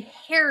is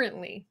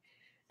inherently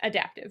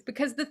adaptive.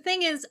 Because the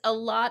thing is,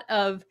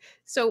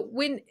 so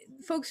when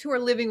folks who are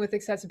living with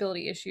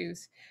accessibility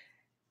issues,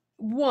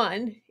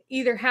 one,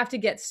 either have to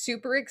get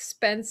super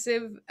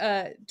expensive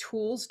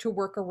tools to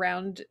work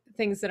around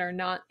things that are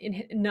not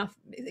enough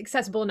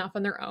accessible enough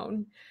on their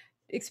own,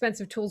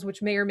 expensive tools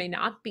which may or may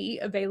not be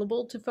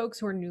available to folks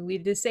who are newly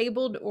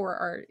disabled or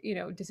are,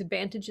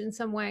 disadvantaged in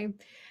some way.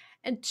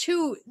 And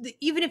two,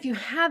 even if you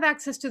have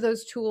access to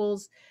those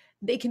tools,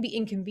 they can be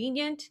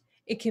inconvenient.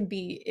 It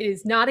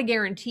is not a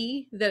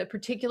guarantee that a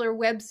particular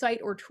website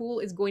or tool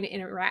is going to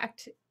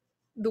interact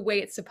the way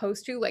it's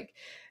supposed to. Like,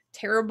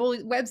 terrible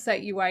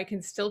website UI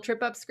can still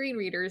trip up screen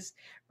readers,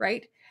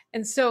 right?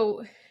 And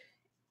so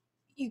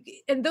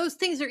and those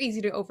things are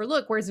easy to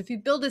overlook. Whereas if you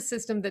build a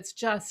system that's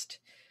just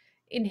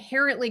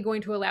inherently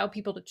going to allow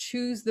people to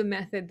choose the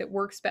method that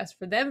works best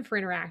for them for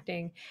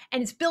interacting,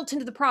 and it's built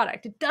into the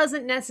product, it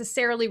doesn't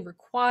necessarily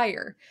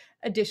require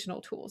additional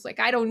tools. Like,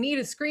 I don't need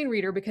a screen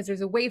reader because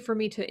there's a way for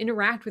me to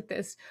interact with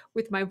this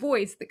with my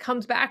voice that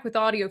comes back with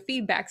audio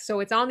feedback, so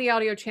it's on the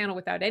audio channel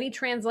without any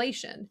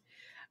translation.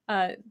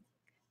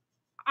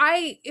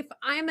 If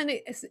I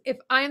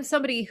am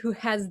somebody who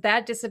has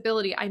that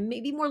disability, I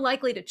may be more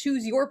likely to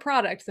choose your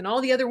product than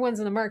all the other ones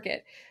in the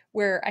market,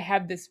 where I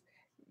have this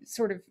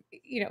sort of,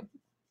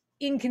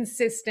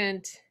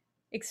 inconsistent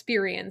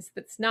experience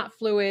that's not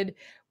fluid,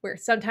 where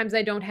sometimes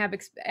I don't have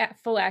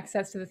full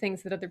access to the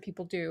things that other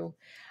people do.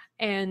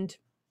 And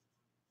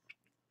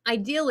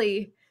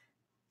ideally,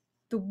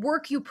 the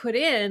work you put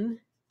in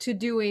to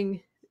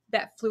doing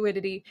that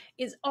fluidity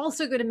is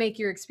also going to make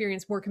your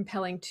experience more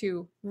compelling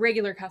to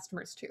regular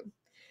customers too.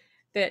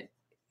 That,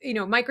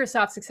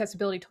 Microsoft's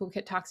accessibility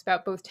toolkit talks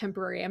about both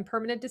temporary and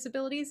permanent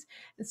disabilities.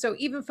 And so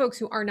even folks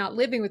who are not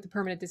living with the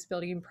permanent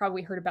disability, you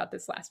probably heard about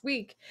this last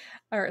week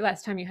or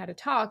last time you had a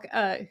talk,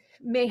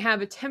 may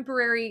have a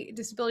temporary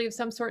disability of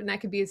some sort. And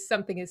that could be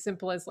something as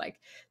simple as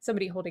like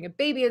somebody holding a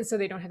baby and so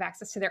they don't have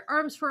access to their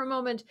arms for a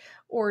moment,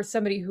 or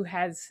somebody who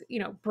has,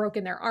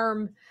 broken their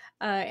arm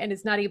and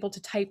is not able to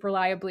type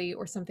reliably,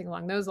 or something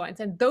along those lines.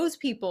 And those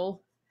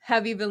people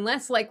have even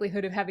less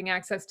likelihood of having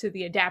access to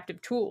the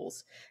adaptive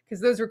tools, because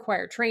those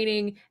require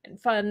training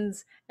and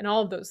funds and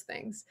all of those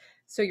things.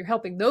 So you're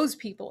helping those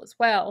people as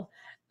well.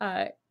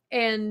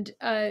 And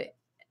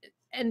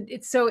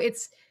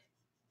it's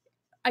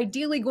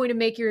ideally going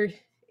to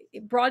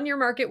broaden your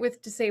market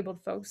with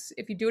disabled folks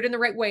if you do it in the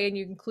right way and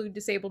you include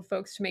disabled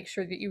folks to make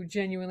sure that you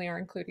genuinely are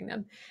including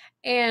them.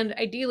 And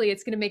ideally,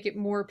 it's going to make it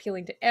more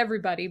appealing to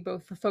everybody,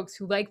 both for folks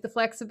who like the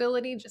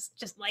flexibility,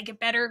 just like it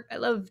better, I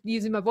love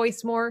using my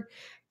voice more,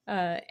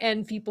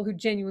 and people who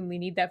genuinely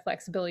need that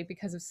flexibility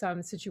because of some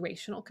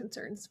situational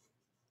concerns.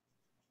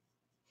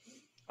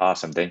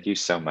 Awesome. Thank you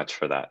so much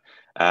for that.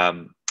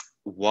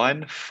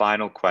 One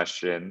final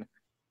question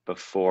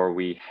before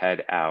we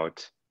head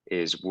out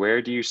is,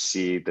 where do you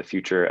see the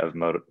future of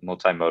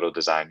multimodal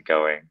design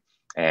going,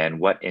 and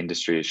what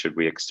industries should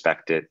we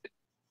expect it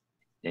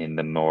in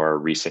the more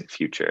recent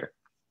future,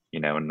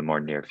 in the more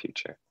near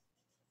future?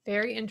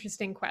 Very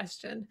interesting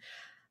question.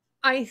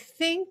 I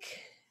think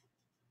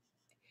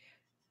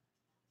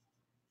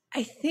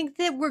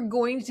that we're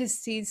going to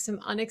see some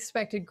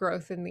unexpected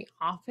growth in the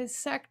office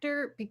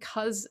sector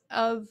because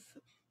of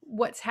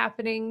what's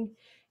happening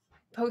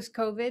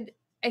post-COVID.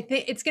 I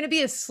think it's going to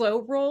be a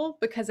slow roll,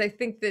 because I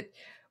think that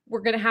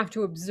we're going to have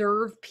to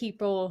observe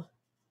people's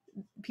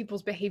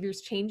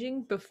behaviors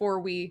changing before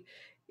we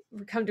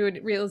come to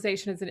a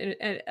realization as an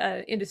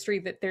industry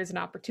that there's an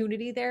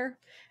opportunity there.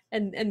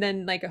 And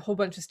then like a whole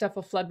bunch of stuff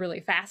will flood really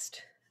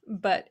fast.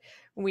 But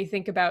when we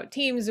think about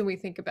Teams and we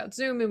think about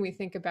Zoom and we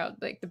think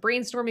about like the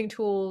brainstorming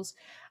tools,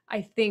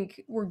 I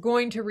think we're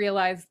going to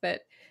realize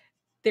that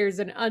there's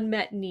an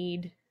unmet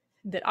need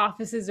that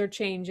offices are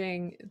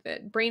changing,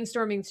 that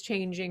brainstorming's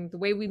changing, the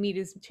way we meet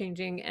is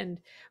changing, and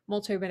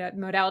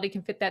multimodality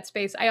can fit that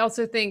space. I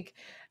also think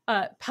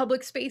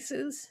public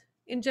spaces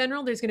in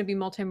general, there's going to be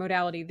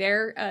multimodality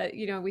there.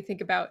 We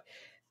think about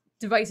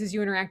devices you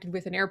interacted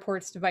with in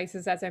airports,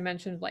 devices, as I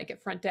mentioned, like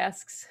at front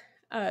desks,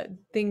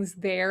 things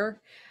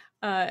there.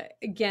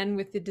 Again,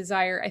 with the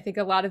desire, I think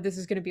a lot of this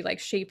is going to be like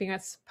shaping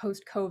us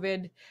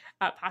post-COVID,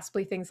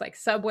 possibly things like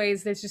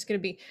subways. There's just going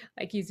to be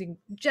like using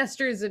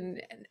gestures and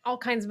all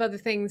kinds of other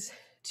things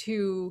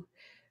to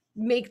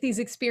make these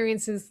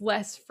experiences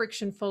less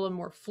frictionful and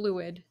more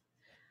fluid.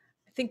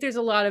 I think there's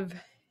going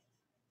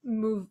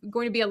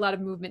to be a lot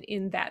of movement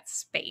in that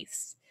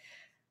space.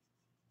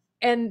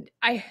 And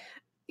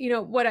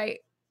what I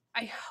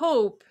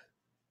hope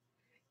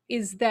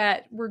is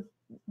that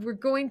we're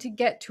going to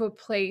get to a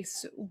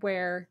place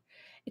where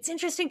it's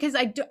interesting, because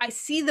I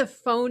see the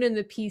phone and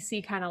the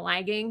PC kind of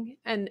lagging,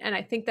 and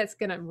I think that's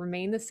going to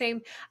remain the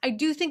same. I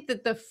do think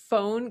that the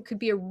phone could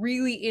be a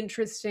really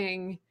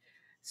interesting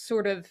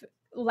sort of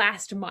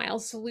last mile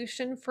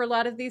solution for a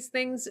lot of these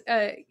things.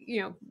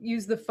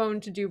 Use the phone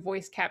to do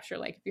voice capture,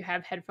 like if you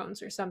have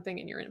headphones or something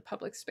and you're in a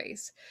public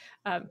space,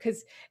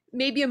 because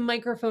maybe a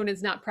microphone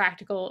is not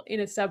practical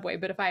in a subway,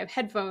 but if I have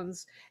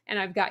headphones and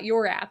I've got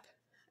your app,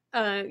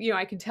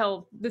 I can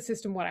tell the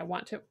system what I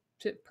want to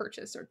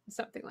purchase or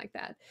something like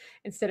that,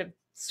 instead of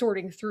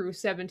sorting through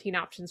 17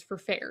 options for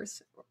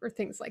fares or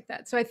things like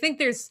that. So I think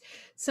there's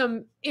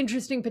some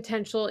interesting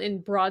potential in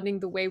broadening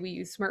the way we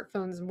use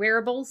smartphones and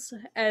wearables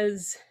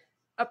as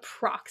a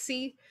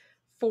proxy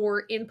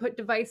for input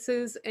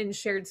devices and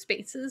shared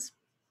spaces,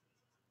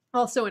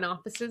 also in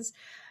offices.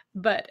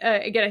 But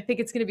again, I think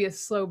it's going to be a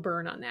slow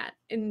burn on that.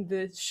 In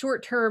the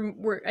short term,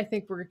 I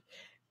think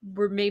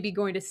we're maybe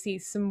going to see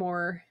some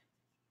more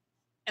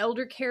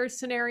elder care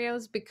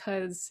scenarios,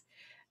 because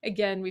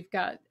again, we've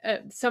got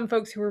some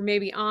folks who are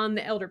maybe on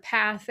the elder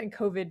path, and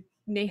COVID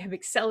may have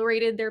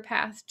accelerated their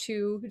path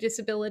to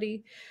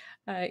disability.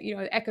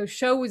 Echo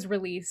Show was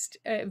released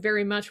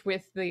very much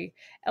with the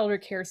elder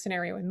care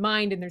scenario in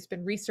mind, and there's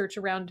been research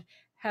around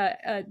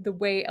the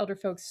way elder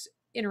folks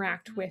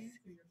interact with.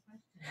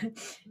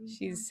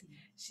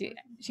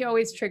 She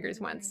always triggers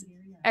once.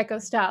 Echo,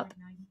 stop.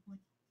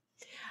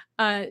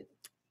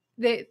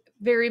 They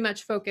very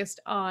much focused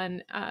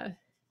on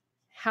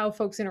how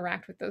folks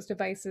interact with those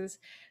devices.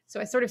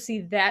 So I sort of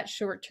see that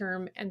short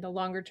term and the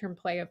longer term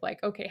play of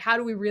like, okay, how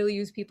do we really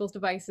use people's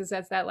devices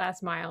as that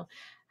last mile?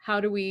 How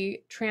do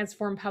we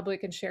transform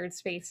public and shared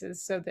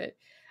spaces so that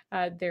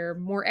they're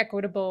more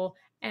equitable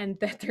and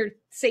that they're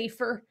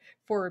safer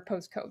for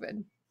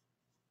post-COVID?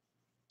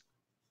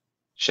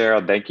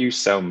 Cheryl, thank you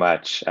so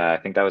much. I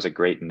think that was a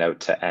great note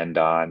to end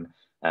on.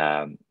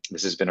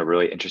 This has been a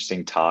really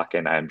interesting talk,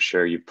 and I'm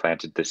sure you've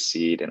planted this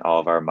seed in all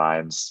of our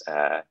minds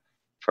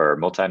for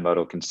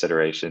multimodal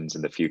considerations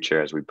in the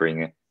future as we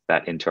bring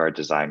that into our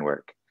design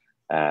work.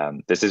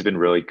 This has been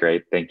really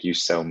great. Thank you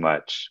so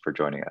much for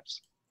joining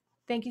us.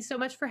 Thank you so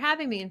much for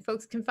having me. And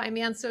folks can find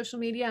me on social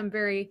media. I'm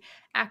very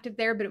active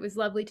there, but it was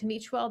lovely to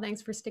meet you all.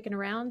 Thanks for sticking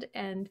around,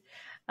 and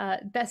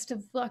best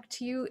of luck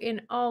to you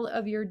in all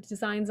of your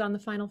designs on the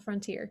final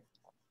frontier.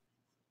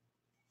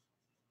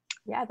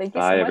 Yeah, thank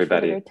you so much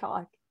everybody. For the great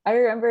talk. I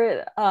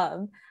remember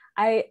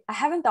I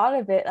haven't thought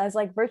of it as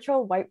like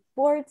virtual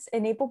whiteboards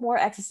enable more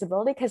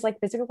accessibility, because like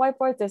physical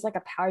whiteboards, there's like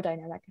a power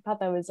dynamic. I thought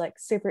that was like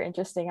super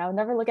interesting. I would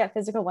never look at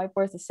physical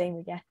whiteboards the same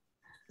again.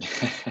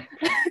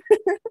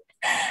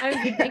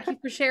 Thank you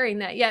for sharing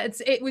that. Yeah,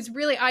 it was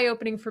really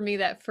eye-opening for me,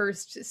 that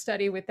first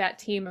study with that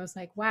team. I was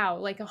like, wow,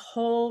 like a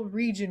whole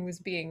region was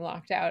being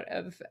locked out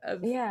of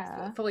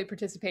fully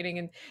participating,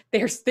 and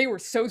they were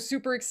so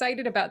super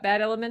excited about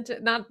that element,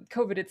 not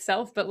COVID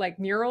itself, but like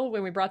Mural.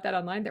 When we brought that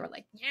online, they were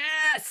like,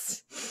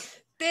 yes,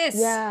 this.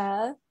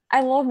 Yeah,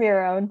 I love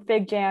Miro and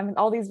Big Jam and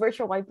all these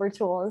virtual whiteboard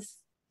tools.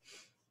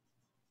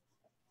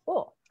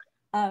 Cool.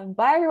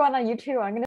 Bye everyone on YouTube. I'm gonna